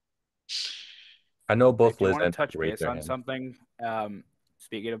 I know I both do Liz want to and touch raised base their on hand. something.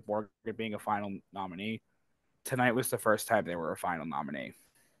 Speaking of Morgan being a final nominee, tonight was the first time they were a final nominee.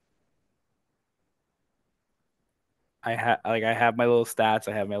 I have my little stats,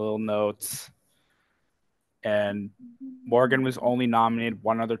 I have my little notes, and Morgan was only nominated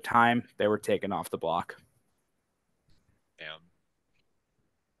one other time. They were taken off the block. Damn.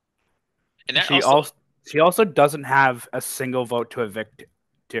 And that also She also doesn't have a single vote to evict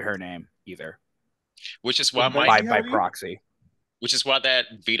to her name either. Which is why by proxy. Which is why that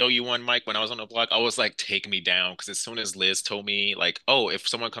veto you won, Mike, when I was on the block, I was like, take me down. Because as soon as Liz told me, like, oh, if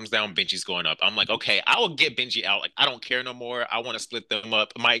someone comes down, Benji's going up. I'm like, okay, I will get Benji out. Like, I don't care no more. I want to split them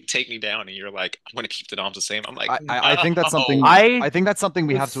up. Mike, take me down. And you're like, I want to keep the noms the same. I'm like, I think that's something. no. I think that's something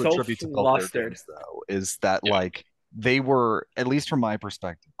we was have to so attribute to both their flustered. games, though, is that Yeah. like they were, at least from my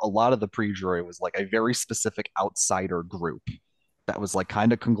perspective, a lot of the pre-jury was like a very specific outsider group that was like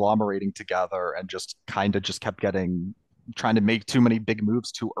kind of conglomerating together and just kind of just kept getting trying to make too many big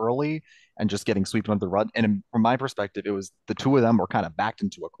moves too early and just getting swept under the rug. And from my perspective, it was the two of them were kind of backed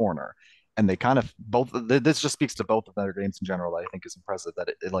into a corner. And they kind of both. This just speaks to both of their games in general. That I think is impressive. That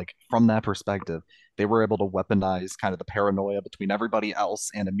like from that perspective, they were able to weaponize kind of the paranoia between everybody else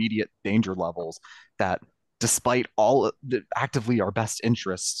and immediate danger levels. That despite all actively our best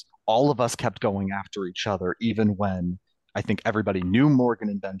interests, all of us kept going after each other, even when I think everybody knew Morgan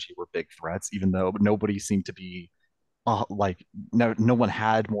and Benji were big threats, even though nobody seemed to be like no one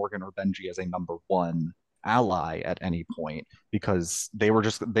had Morgan or Benji as a number one ally at any point because they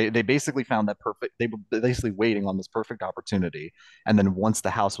basically found that perfect they were basically waiting on this perfect opportunity, and then once the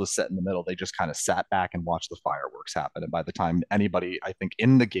house was set in the middle they just kind of sat back and watched the fireworks happen, and by the time anybody I think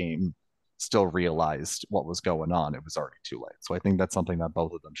in the game still realized what was going on, it was already too late. So I think that's something that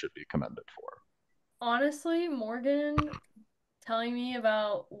both of them should be commended for. Honestly, Morgan telling me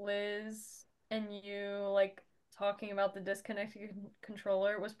about Liz and you like talking about the disconnected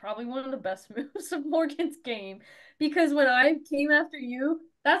controller was probably one of the best moves of Morgan's game, because when I came after you,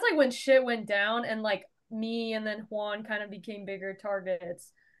 that's like when shit went down and like me and then Juan kind of became bigger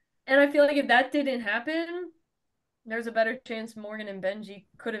targets. And I feel like if that didn't happen, there's a better chance Morgan and Benji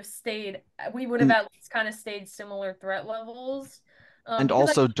could have stayed. We would have And at least kind of stayed similar threat levels. and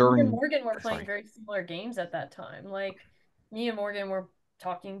Because also like me and during Morgan were playing sorry very similar games at that time. Like me and Morgan were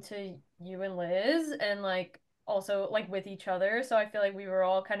talking to you and Liz and like also like with each other. So I feel like we were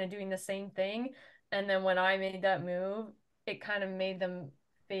all kind of doing the same thing. And then when I made that move, it kind of made them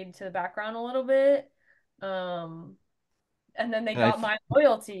fade to the background a little bit. Um, and then they and I got my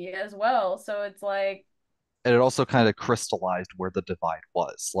loyalty as well. So it's like, and it also kind of crystallized where the divide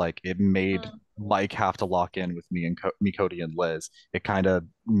was. Like it made Mike have to lock in with me and me, Cody, and Liz. It kind of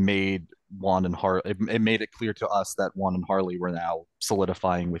made Juan and Harley. It made it clear to us that Juan and Harley were now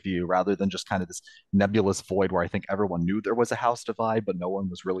solidifying with you, rather than just kind of this nebulous void where I think everyone knew there was a house divide, but no one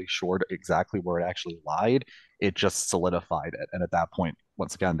was really sure exactly where it actually lied. It just solidified it, and at that point,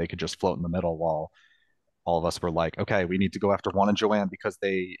 once again, they could just float in the middle while all of us were like, okay, we need to go after Juan and Joanne because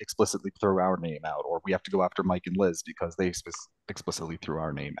they explicitly threw our name out, or we have to go after Mike and Liz because they explicitly threw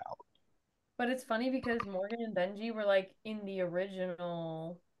our name out. but it's funny because Morgan and Benji were like in the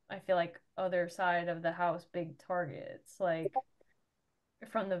original, I feel like, other side of the house big targets, like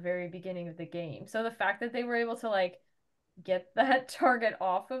from the very beginning of the game. So the fact that they were able to like get that target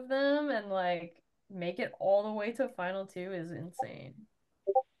off of them and like make it all the way to final two is insane.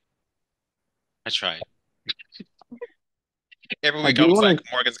 I tried. Every I week I do was want like,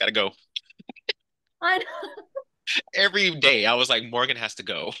 to Morgan's got to go. I know. Every day I was like, Morgan has to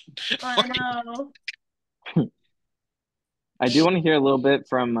go. I know. I do want to hear a little bit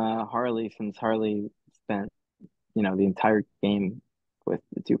from Harley, since Harley spent, the entire game with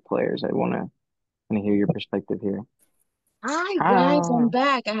the two players. I want to hear your perspective here. Hi guys, I'm Ah,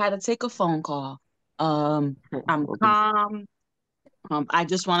 back. I had to take a phone call. I'm welcome. calm. I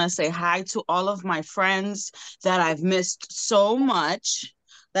just want to say hi to all of my friends that I've missed so much,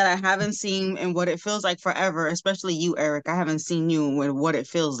 that I haven't seen in what it feels like forever, especially you, Eric. I haven't seen you in what it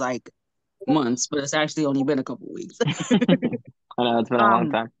feels like months, but it's actually only been a couple weeks. I know it's been a long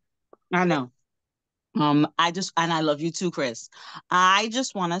Um, time. I know. And I love you too, Chris. I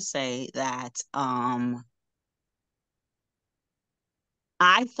just want to say that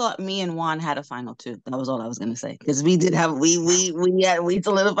I thought me and Juan had a final two. That was all I was gonna say. Because we did have we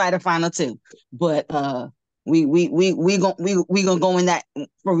solidified a final two. But we gonna go in that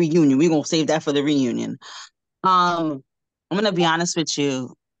for reunion. We gonna save that for the reunion. I'm gonna be honest with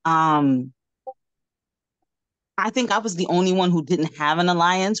you. Um I think I was the only one who didn't have an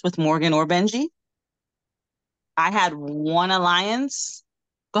alliance with Morgan or Benji. I had one alliance.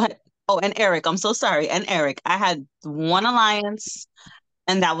 Go ahead. Oh, and Eric, I'm so sorry. And Eric, I had one alliance,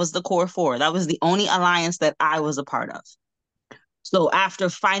 and that was the core four. That was the only alliance that I was a part of. So after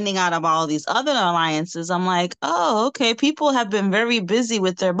finding out about all these other alliances, I'm like, oh, okay, people have been very busy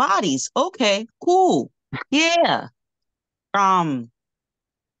with their bodies. Okay, cool. Yeah. Um,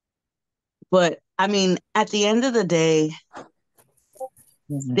 but I mean, at the end of the day,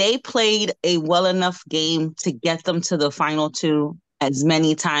 they played a well enough game to get them to the final two as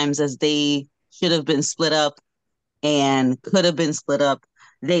many times as they should have been split up and could have been split up.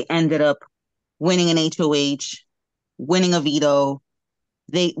 They ended up winning an HOH, winning a veto.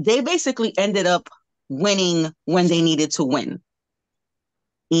 They basically ended up winning when they needed to win.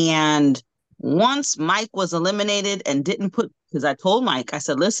 And once Mike was eliminated and didn't put, because I told Mike, I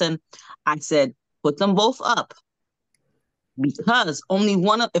said, listen, I said, put them both up because only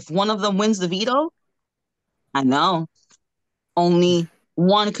if one of them wins the veto, I know only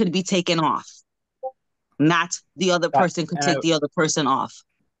one could be taken off, not the other person could take the other person off.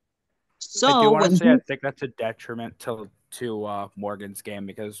 So I do want to say I think that's a detriment to Morgan's game,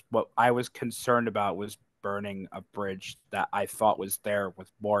 because what I was concerned about was burning a bridge that I thought was there with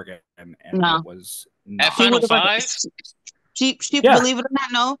Morgan, and it was not. At Final Five? She believe it or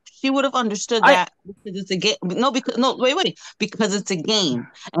not, no, she would have understood that because it's a game. Wait, because it's a game,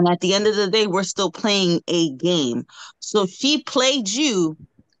 and at the end of the day, we're still playing a game. So she played you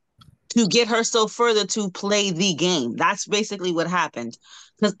to get herself further to play the game. That's basically what happened.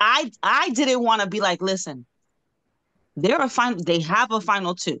 Because I didn't want to be like, listen, they have a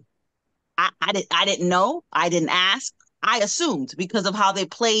final two. I didn't know. I didn't ask. I assumed because of how they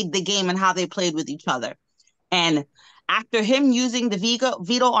played the game and how they played with each other. And after him using the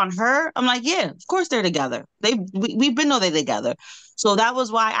veto on her, I'm like, yeah, of course they're together. We've been know they're together. So that was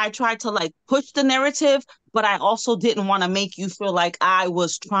why I tried to like push the narrative, but I also didn't want to make you feel like I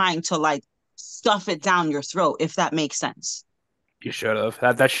was trying to like stuff it down your throat, if that makes sense. You should have.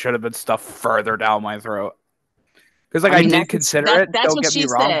 That should have been stuffed further down my throat. Because I did consider it. Don't get me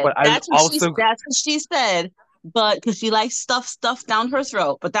wrong, but that's what she said. But because she likes stuff down her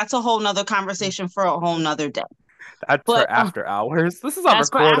throat. But that's a whole nother conversation for a whole nother day. That's for after hours. This is on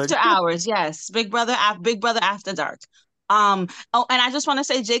recording. That's for after hours. Yes, Big Brother After Dark. Oh, and I just want to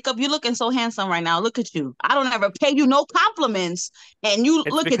say, Jacob, you're looking so handsome right now. Look at you. I don't ever pay you no compliments, and you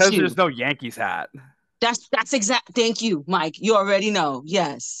look at you. Because there's no Yankees hat. That's exact. Thank you, Mike. You already know.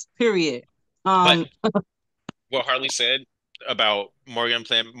 Yes. Period. But what Harley said about Morgan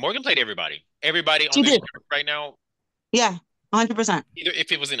played everybody. Everybody on this right now. Yeah, 100%. Either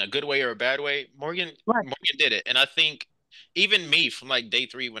if it was in a good way or a bad way, Morgan did it. And I think even me from like day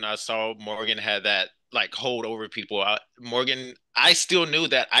 3 when I saw Morgan had that like hold over people, I still knew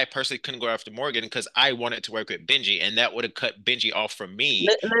that I personally couldn't go after Morgan because I wanted to work with Benji, and that would have cut Benji off from me.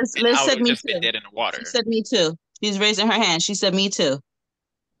 Liz said me just too. Been dead in the water. She said me too. She's raising her hand. She said me too.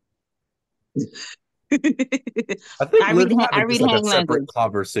 I think I read like a separate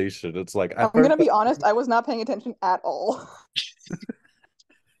conversation. It's like I'm gonna be honest, I was not paying attention at all.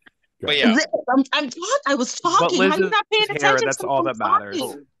 But yeah, I was talking. How are you not paying attention? That's all that matters.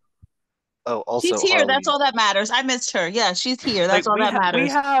 Oh, also she's here. Harley. That's all that matters. I missed her. Yeah, she's here. That's all that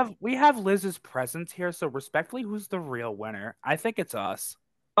matters. We have Liz's presence here, so respectfully, who's the real winner? I think it's us.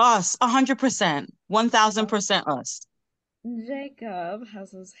 Us, 100%, 1000% us. Jacob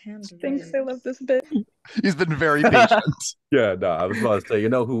has his hand raised. Thinks I love this bit. He's been very patient. Yeah, no, I was about to say, you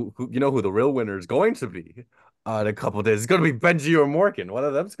know who the real winner is going to be in a couple of days. It's going to be Benji or Morgan. One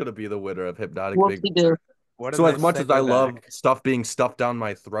of them's going to be the winner of Hypnotic Big. So as much as I love stuff being stuffed down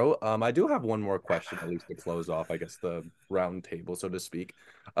my throat, I do have one more question, at least to close off, I guess, the round table, so to speak.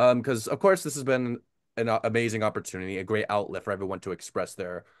 Because of course this has been an amazing opportunity, a great outlet for everyone to express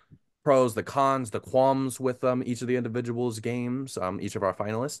their pros, the cons, the qualms with each of the individuals' games, each of our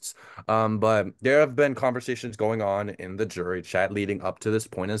finalists. But there have been conversations going on in the jury chat leading up to this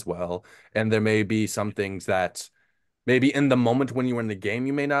point as well. And there may be some things that maybe in the moment when you were in the game,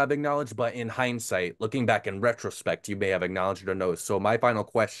 you may not have acknowledged, but in hindsight, looking back in retrospect, you may have acknowledged or known. So my final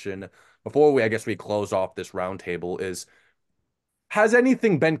question before we close off this roundtable is, has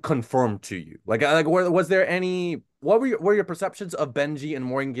anything been confirmed to you? Like was there any, what were your perceptions of Benji and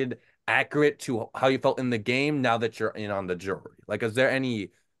Morgan accurate to how you felt in the game now that you're in on the jury? Like, is there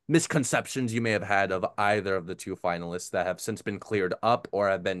any misconceptions you may have had of either of the two finalists that have since been cleared up or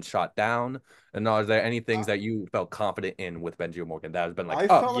have been shot down? And are there any things that you felt confident in with Benji or Morgan that has been like,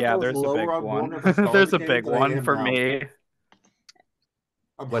 I oh, felt like I Yeah, was there's a big lower on one. Morgan at the start of There's the a game big than I one am for now. me.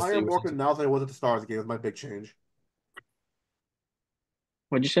 I'm Wesley, higher on was Morgan now than I was at the start of the game. Is my big change.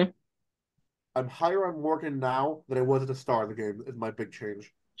 What'd you say? I'm higher on Morgan now than I was at the start of the game. Is my big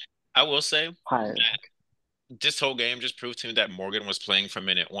change. I will say Higher. this whole game just proved to me that Morgan was playing from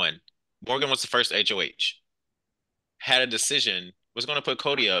minute one. Morgan was the first HOH, had a decision, was going to put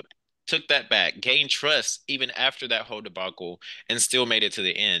Cody up, took that back, gained trust even after that whole debacle, and still made it to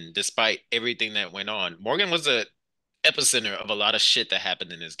the end despite everything that went on. Morgan was the epicenter of a lot of shit that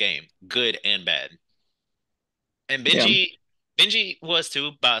happened in this game, good and bad. And Yeah. Benji was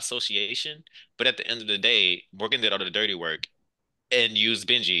too by association, but at the end of the day, Morgan did all the dirty work and used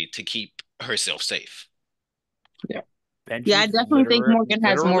Benji to keep herself safe. Yeah. Yeah, Benji I definitely think Morgan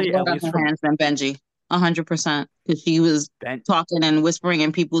has more literally, blood at on least her from hands than Benji. 100%. Because she was talking and whispering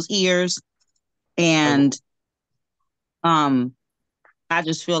in people's ears. And I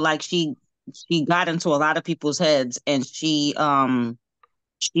just feel like she got into a lot of people's heads, and she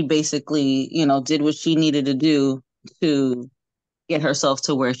basically, did what she needed to do to get herself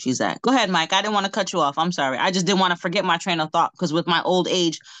to where she's at. Go ahead, Mike. I didn't want to cut you off. I'm sorry. I just didn't want to forget my train of thought, because with my old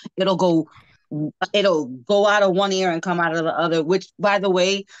age, it'll go out of one ear and come out of the other, which, by the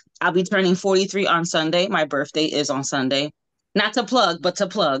way, I'll be turning 43 on Sunday. My birthday is on Sunday. Not to plug, but to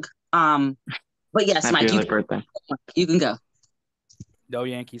plug. But yes, Happy Mike, early birthday. You can go. No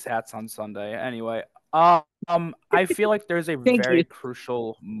Yankees hats on Sunday. Anyway, I feel like there's a very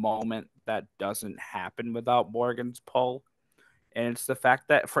crucial moment that doesn't happen without Morgan's pull, and it's the fact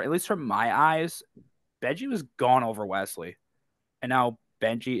that, for at least from my eyes, Benji was gone over Wesley, and now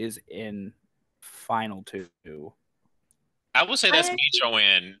Benji is in final two. I would say that's me,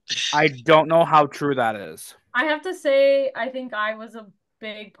 Joanne. I don't know how true that is. I have to say, I think I was a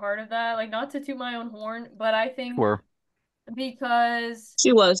big part of that. Like, not to toot my own horn, but I think because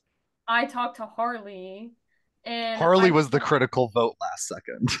she was. I talked to Harley, and Harley was the critical vote last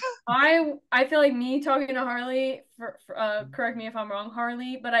second. I feel like me talking to Harley, correct me if I'm wrong,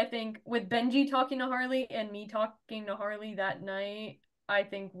 Harley, but I think with Benji talking to Harley and me talking to Harley that night, I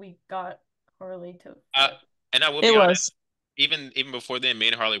think we got Harley to. And I will be honest, even before then, me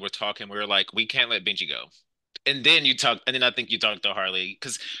and Harley were talking. We were like, we can't let Benji go. And then I think you talked to Harley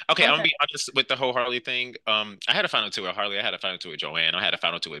because I'm gonna be honest with the whole Harley thing. I had a final two with Harley. I had a final two with Joanne. I had a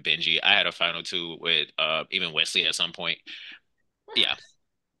final two with Benji. I had a final two with even Wesley at some point. Yeah.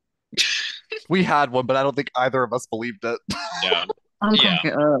 We had one, but I don't think either of us believed it. Yeah.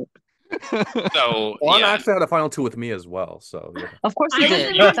 So Juan actually had a final two with me as well. So yeah. Of course he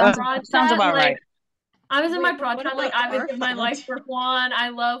did. Sounds about right. I was in my broad chat, like, I would give my life for Juan. I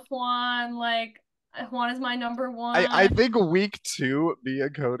love Juan. Like, Juan is my number one. I think week 2, me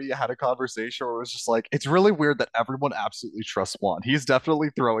and Cody had a conversation where it was just like, it's really weird that everyone absolutely trusts Juan. He's definitely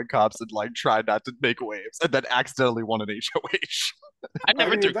throwing comps and like trying not to make waves, and then accidentally won an HOH. I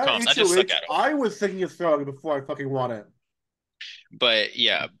never threw comps. I just suck at him. I was thinking of throwing before I fucking won it. But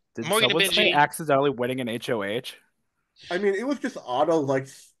yeah, did Morgan someone Benji say accidentally winning an HOH? I mean, it was just auto, like,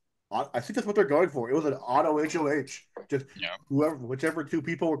 I think that's what they're going for. It was an auto HOH. Just whichever two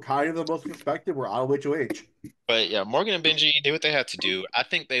people were kind of the most suspected were auto HOH. But yeah, Morgan and Benji did what they had to do. I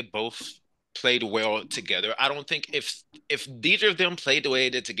think they both played well together. I don't think if neither of them played the way they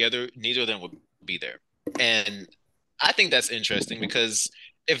did together, neither of them would be there. And I think that's interesting because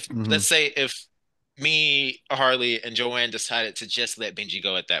let's say if me, Harley, and Joanne decided to just let Benji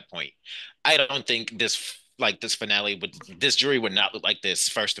go at that point, I don't think this finale this jury would not look like this.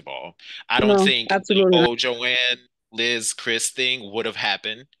 First of all, I don't think the whole Joanne, Liz, Chris thing would have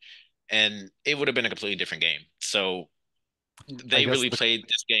happened, and it would have been a completely different game. So they really played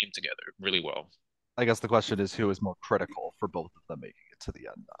this game together really well. I guess the question is, who is more critical for both of them making it to the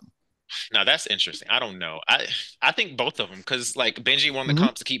end then? Now that's interesting. I don't know. I think both of them, because like Benji won the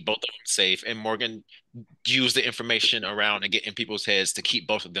comp to keep both of them safe, and Morgan used the information around and get in people's heads to keep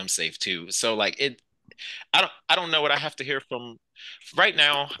both of them safe too. So like I don't know what I have to hear from right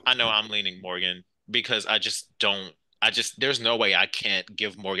now. I know I'm leaning Morgan because there's no way I can't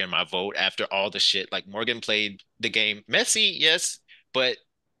give Morgan my vote after all the shit. Like, Morgan played the game messy, yes, but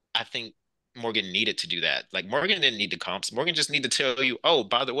I think Morgan needed to do that. Like, Morgan didn't need the comps. Morgan just needed to tell you, oh,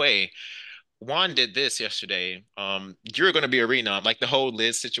 by the way, Juan did this yesterday. You're going to be a renom. Like the whole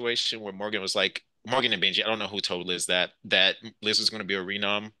Liz situation where Morgan was like, Morgan and Benji, I don't know who told Liz that Liz was going to be a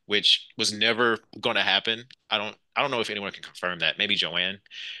renom, which was never going to happen. I don't know if anyone can confirm that. Maybe Joanne,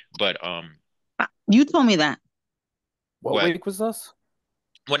 but You told me that. What what week was this?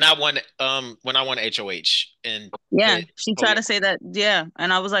 when I won HOH and Yeah, with she oh tried yeah, to say that. Yeah,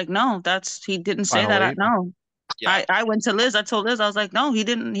 and I was like, no, he didn't say Final that. eight. No, yeah, I went to Liz. I told Liz, I was like, no, he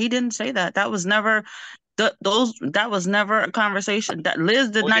didn't say that. That was never that was never a conversation. That Liz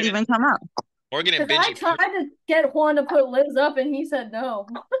did not Morgan and even come out. Morgan and Because I Benji tried to get Juan to put Liz up and he said no.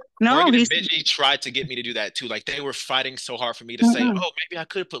 No, Morgan and he's Benji tried to get me to do that too. Like they were fighting so hard for me to say, mm-mm. "Oh, maybe I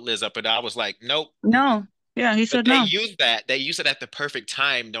could put Liz up," and I was like, "Nope." Mm-mm. No. Yeah, he But said no. they used it at the perfect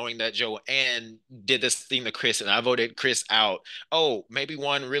time, knowing that Joanne did this thing to Chris, and I voted Chris out. Oh, maybe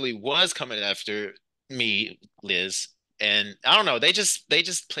one really was coming after me, Liz. And I don't know. They just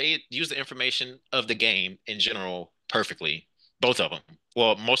played used the information of the game in general perfectly. Both of them.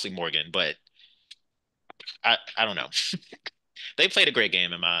 Well, mostly Morgan, but I don't know. They played a great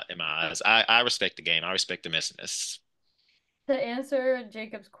game in my eyes. I respect the game. I respect the messiness. To answer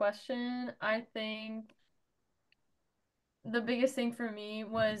Jacob's question, I think the biggest thing for me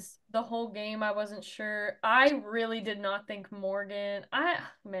was the whole game. I wasn't sure. I really did not think Morgan.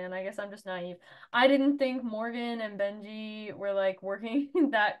 Man, I guess I'm just naive. I didn't think Morgan and Benji were like working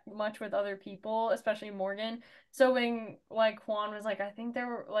that much with other people, especially Morgan. So when like Juan was like, I think they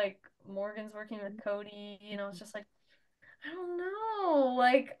were like Morgan's working with Cody, it's just like I don't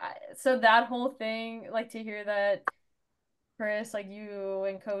know. So that whole thing, like to hear that Chris, like you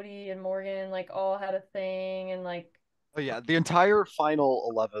and Cody and Morgan, like all had a thing and like Oh yeah, the entire final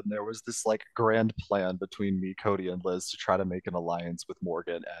 11, there was this like grand plan between me, Cody, and Liz to try to make an alliance with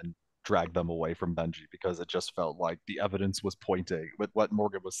Morgan and drag them away from Benji because it just felt like the evidence was pointing with what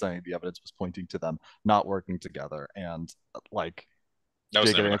Morgan was saying, the evidence was pointing to them not working together. And like That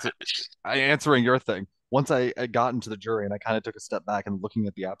was Jacob never gonna happen. answering your thing, once I got into the jury and I kind of took a step back and looking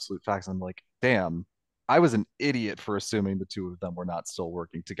at the absolute facts, I'm like, damn, I was an idiot for assuming the two of them were not still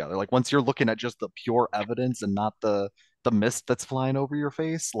working together. Like once you're looking at just the pure evidence and not the mist that's flying over your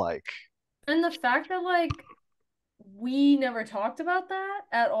face, like and the fact that like we never talked about that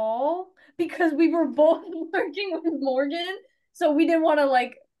at all because we were both working with Morgan, so we didn't want to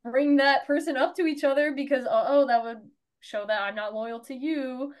like bring that person up to each other because oh that would show that I'm not loyal to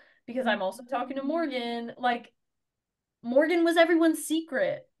you because I'm also talking to Morgan. Like Morgan was everyone's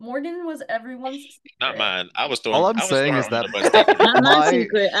secret. Morgan was everyone's Not secret. mine. all I'm I was saying throwing her is under that the bus taking it. Not my my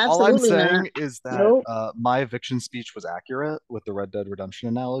secret. all I'm Absolutely not. saying is that Nope. my eviction speech was accurate with the Red Dead Redemption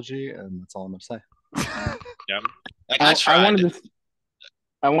analogy, and that's all I'm gonna say. Yeah. Like I I tried.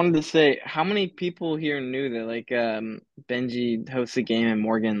 wanted to say, how many people here knew that like Benji hosts a game and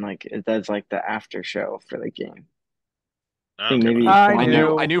Morgan like it does like the after show for the game? I I don't think care about maybe that. I I Juan.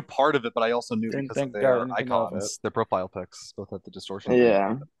 knew I knew. knew part of it, but I also knew Didn't because of think got their anything of it. icons, their profile pics, both at the distortion thing.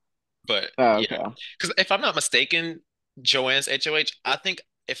 Yeah. But Oh, yeah, okay. because if I'm not mistaken, Joanne's HOH. I think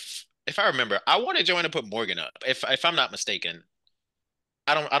if I remember, I wanted Joanne to put Morgan up. If I'm not mistaken,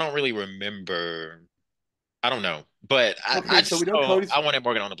 I don't really remember. I don't know, but I Okay, so we just know know Cody's. I wanted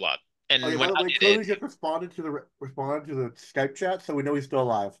Morgan on the block, Okay, and by when the I way, did it, Cody just responded to the Skype chat, so we know he's still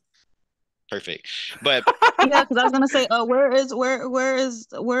alive. perfect. But Yeah, because I was gonna say, where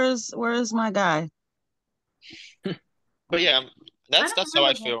is my guy? but yeah, I that's don't that's how I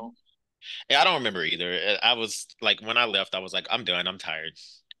remember feel. him. Yeah, I don't remember either. I was like when I left, I was like, I'm done. I'm tired.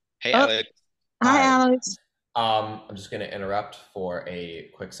 Hey, Oh, Alex. hi, Hi. Alex. I'm just going to interrupt for a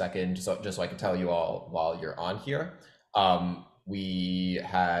quick second, just so I can tell you all while you're on here. We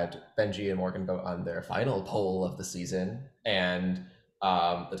had Benji and Morgan vote on their final poll of the season, and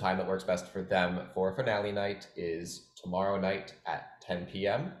the time that works best for them for finale night is tomorrow night at 10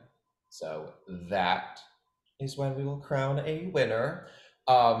 p.m. So that is when we will crown a winner.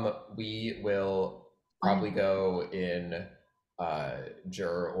 We will probably go in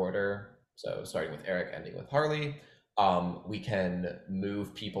juror order. So starting with Eric, ending with Harley. We can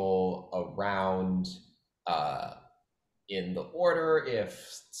move people around in the order.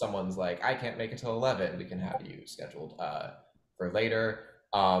 If someone's like, I can't make it till 11, we can have you scheduled for later.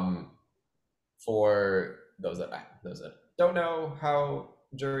 For those that don't know how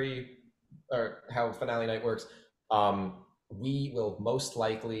jury or how finale night works, we will most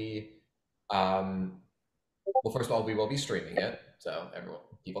likely well, first of all, we will be streaming it, so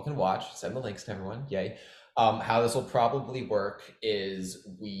people can watch. Send the links to everyone. Yay! How this will probably work is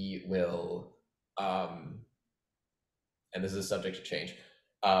we will, and this is subject to change.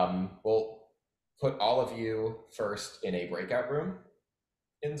 We'll put all of you first in a breakout room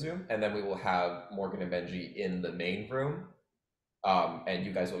in Zoom, and then we will have Morgan and Benji in the main room. and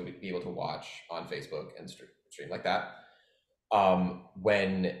you guys will be able to watch on Facebook and stream like that.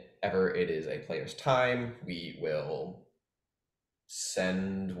 Whenever it is a player's time, we will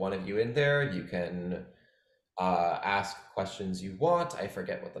send one of you in there. You can ask questions you want. I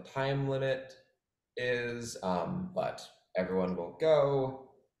forget what the time limit is, but everyone will go,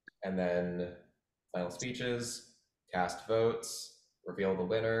 and then final speeches, cast votes, reveal the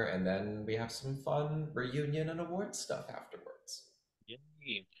winner, and then we have some fun reunion and award stuff afterwards.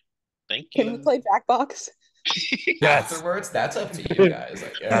 Yay. Thank Can we you. play Jackbox? Yes. Afterwards, that's up to you guys,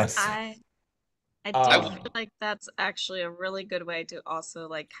 I guess. I do feel like that's actually a really good way to also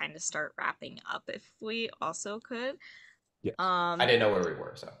like kind of start wrapping up if we also could. Yes. I didn't know where we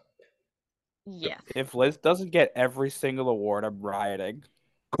were, so. Yeah. If Liz doesn't get every single award, I'm rioting.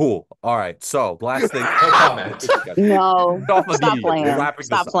 Cool. All right. So last thing. No comment. No, Off of stop me. We're playing. wrapping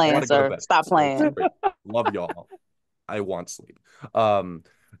Stop this up. I playing, want to go to sir. bed. Stop So, playing. great. Love y'all. I want sleep.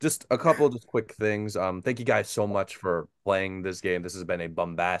 Just a couple of just quick things. Thank you guys so much for playing this game. This has been a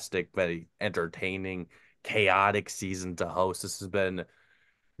bombastic, very entertaining, chaotic season to host. This has been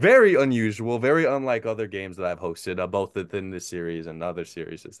very unusual, very unlike other games that I've hosted, both within this series and other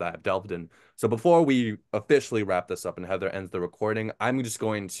series that I've delved in. So before we officially wrap this up and Heather ends the recording, I'm just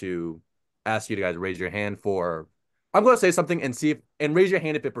going to ask you to guys raise your hand for. I'm going to say something and see if and raise your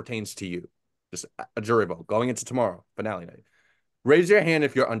hand if it pertains to you. Just a jury vote going into tomorrow finale night. Raise your hand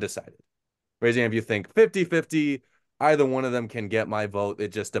if you're undecided. Raise your hand if you think 50-50. Either one of them can get my vote.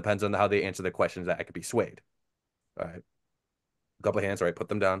 It just depends on how they answer the questions that I could be swayed. All right. A couple of hands. All right. Put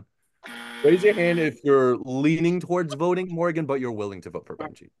them down. Raise your hand if you're leaning towards voting Morgan, but you're willing to vote for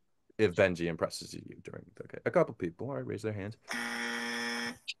Benji. If Benji impresses you during. Okay. A couple people. All right. Raise their hands.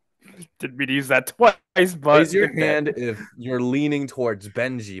 Didn't mean to use that twice, but raise your hand if you're leaning towards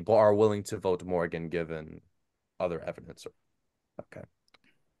Benji, but are willing to vote Morgan given other evidence. Okay.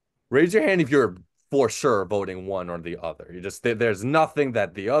 Raise your hand if you're for sure voting one or the other. You just there's nothing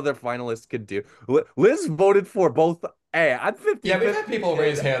that the other finalists could do. Liz voted for both. Hey, I'm 50. Yeah, we've had people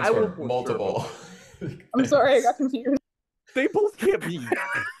raise hands for multiple. I'm sorry, I got confused. They both can't be.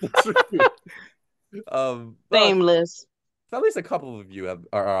 Shameless. At least a couple of you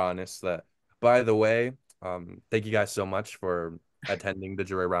are honest. That, by the way, thank you guys so much for attending the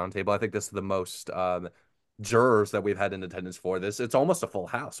jury roundtable. I think this is the most jurors that we've had in attendance for this. It's almost a full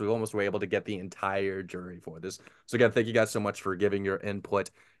house. We almost were able to get the entire jury for this. So again, thank you guys so much for giving your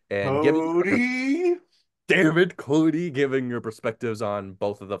input and Cody, giving your perspectives on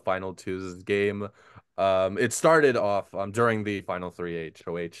both of the final twos game. It started off during the final 3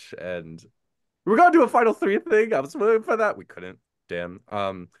 HOH, and we were gonna do a final 3 thing. I was waiting for that. We couldn't. Damn.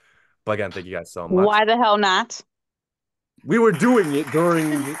 But again, thank you guys so much. Why the hell not? We were doing it during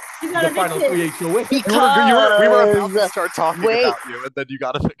the final 3 HOH. Because we were about to start talking about you, and then you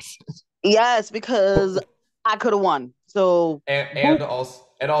got to fix it. Yes, because I could have won. So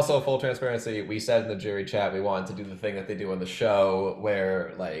and also full transparency, we said in the jury chat we wanted to do the thing that they do on the show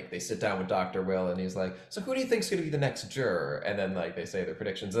where like they sit down with Dr. Will and he's like, so who do you think's gonna be the next juror? And then like they say their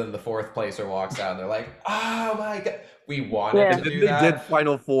predictions, and then the fourth placer walks out and they're like, oh my god, we wanted to do that. They did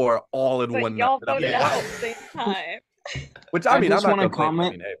final 4 all in one y'all night. voted out at the same time. Which I mean, just I'm not want to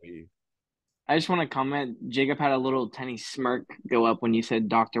complaining. comment. I mean, I just want to comment. Jacob had a little tiny smirk go up when you said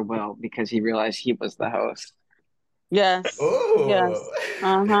Dr. Will because he realized he was the host. yes. Ooh. Yes.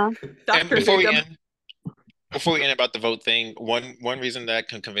 And Dr. before we Jacob. end, about the vote thing, one reason that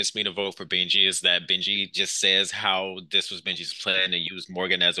can convince me to vote for Benji is that Benji just says how this was Benji's plan to use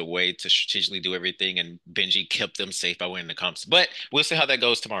Morgan as a way to strategically do everything, and Benji kept them safe by winning the comps. But we'll see how that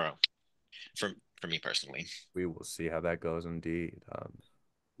goes tomorrow. For me personally, we will see how that goes. Indeed.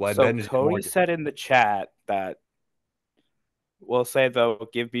 So Cody said in the chat that we'll say though,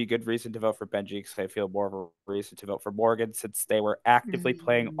 give me a good reason to vote for Benji because I feel more of a reason to vote for Morgan since they were actively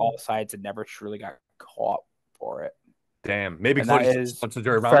playing all sides and never truly got caught for it. Damn, maybe Cody is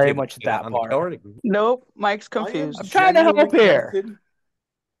very much that part. Nope, Mike's confused. I'm trying to help here.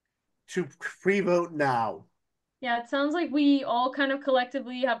 To pre-vote now. Yeah, it sounds like we all kind of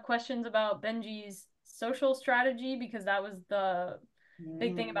collectively have questions about Benji's social strategy because that was the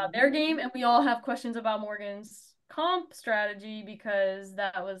big thing about their game, and we all have questions about Morgan's comp strategy because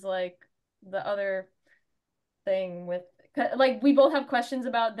that was like the other thing with like we both have questions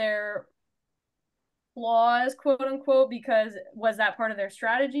about their flaws, quote unquote, because was that part of their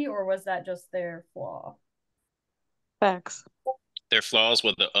strategy or was that just their flaw? Facts. their flaws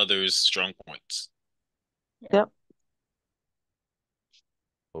were the others' strong points. Yep.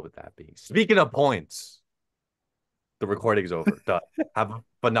 What would that be? Speaking of points, the recording's over. Done. Have a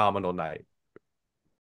phenomenal night.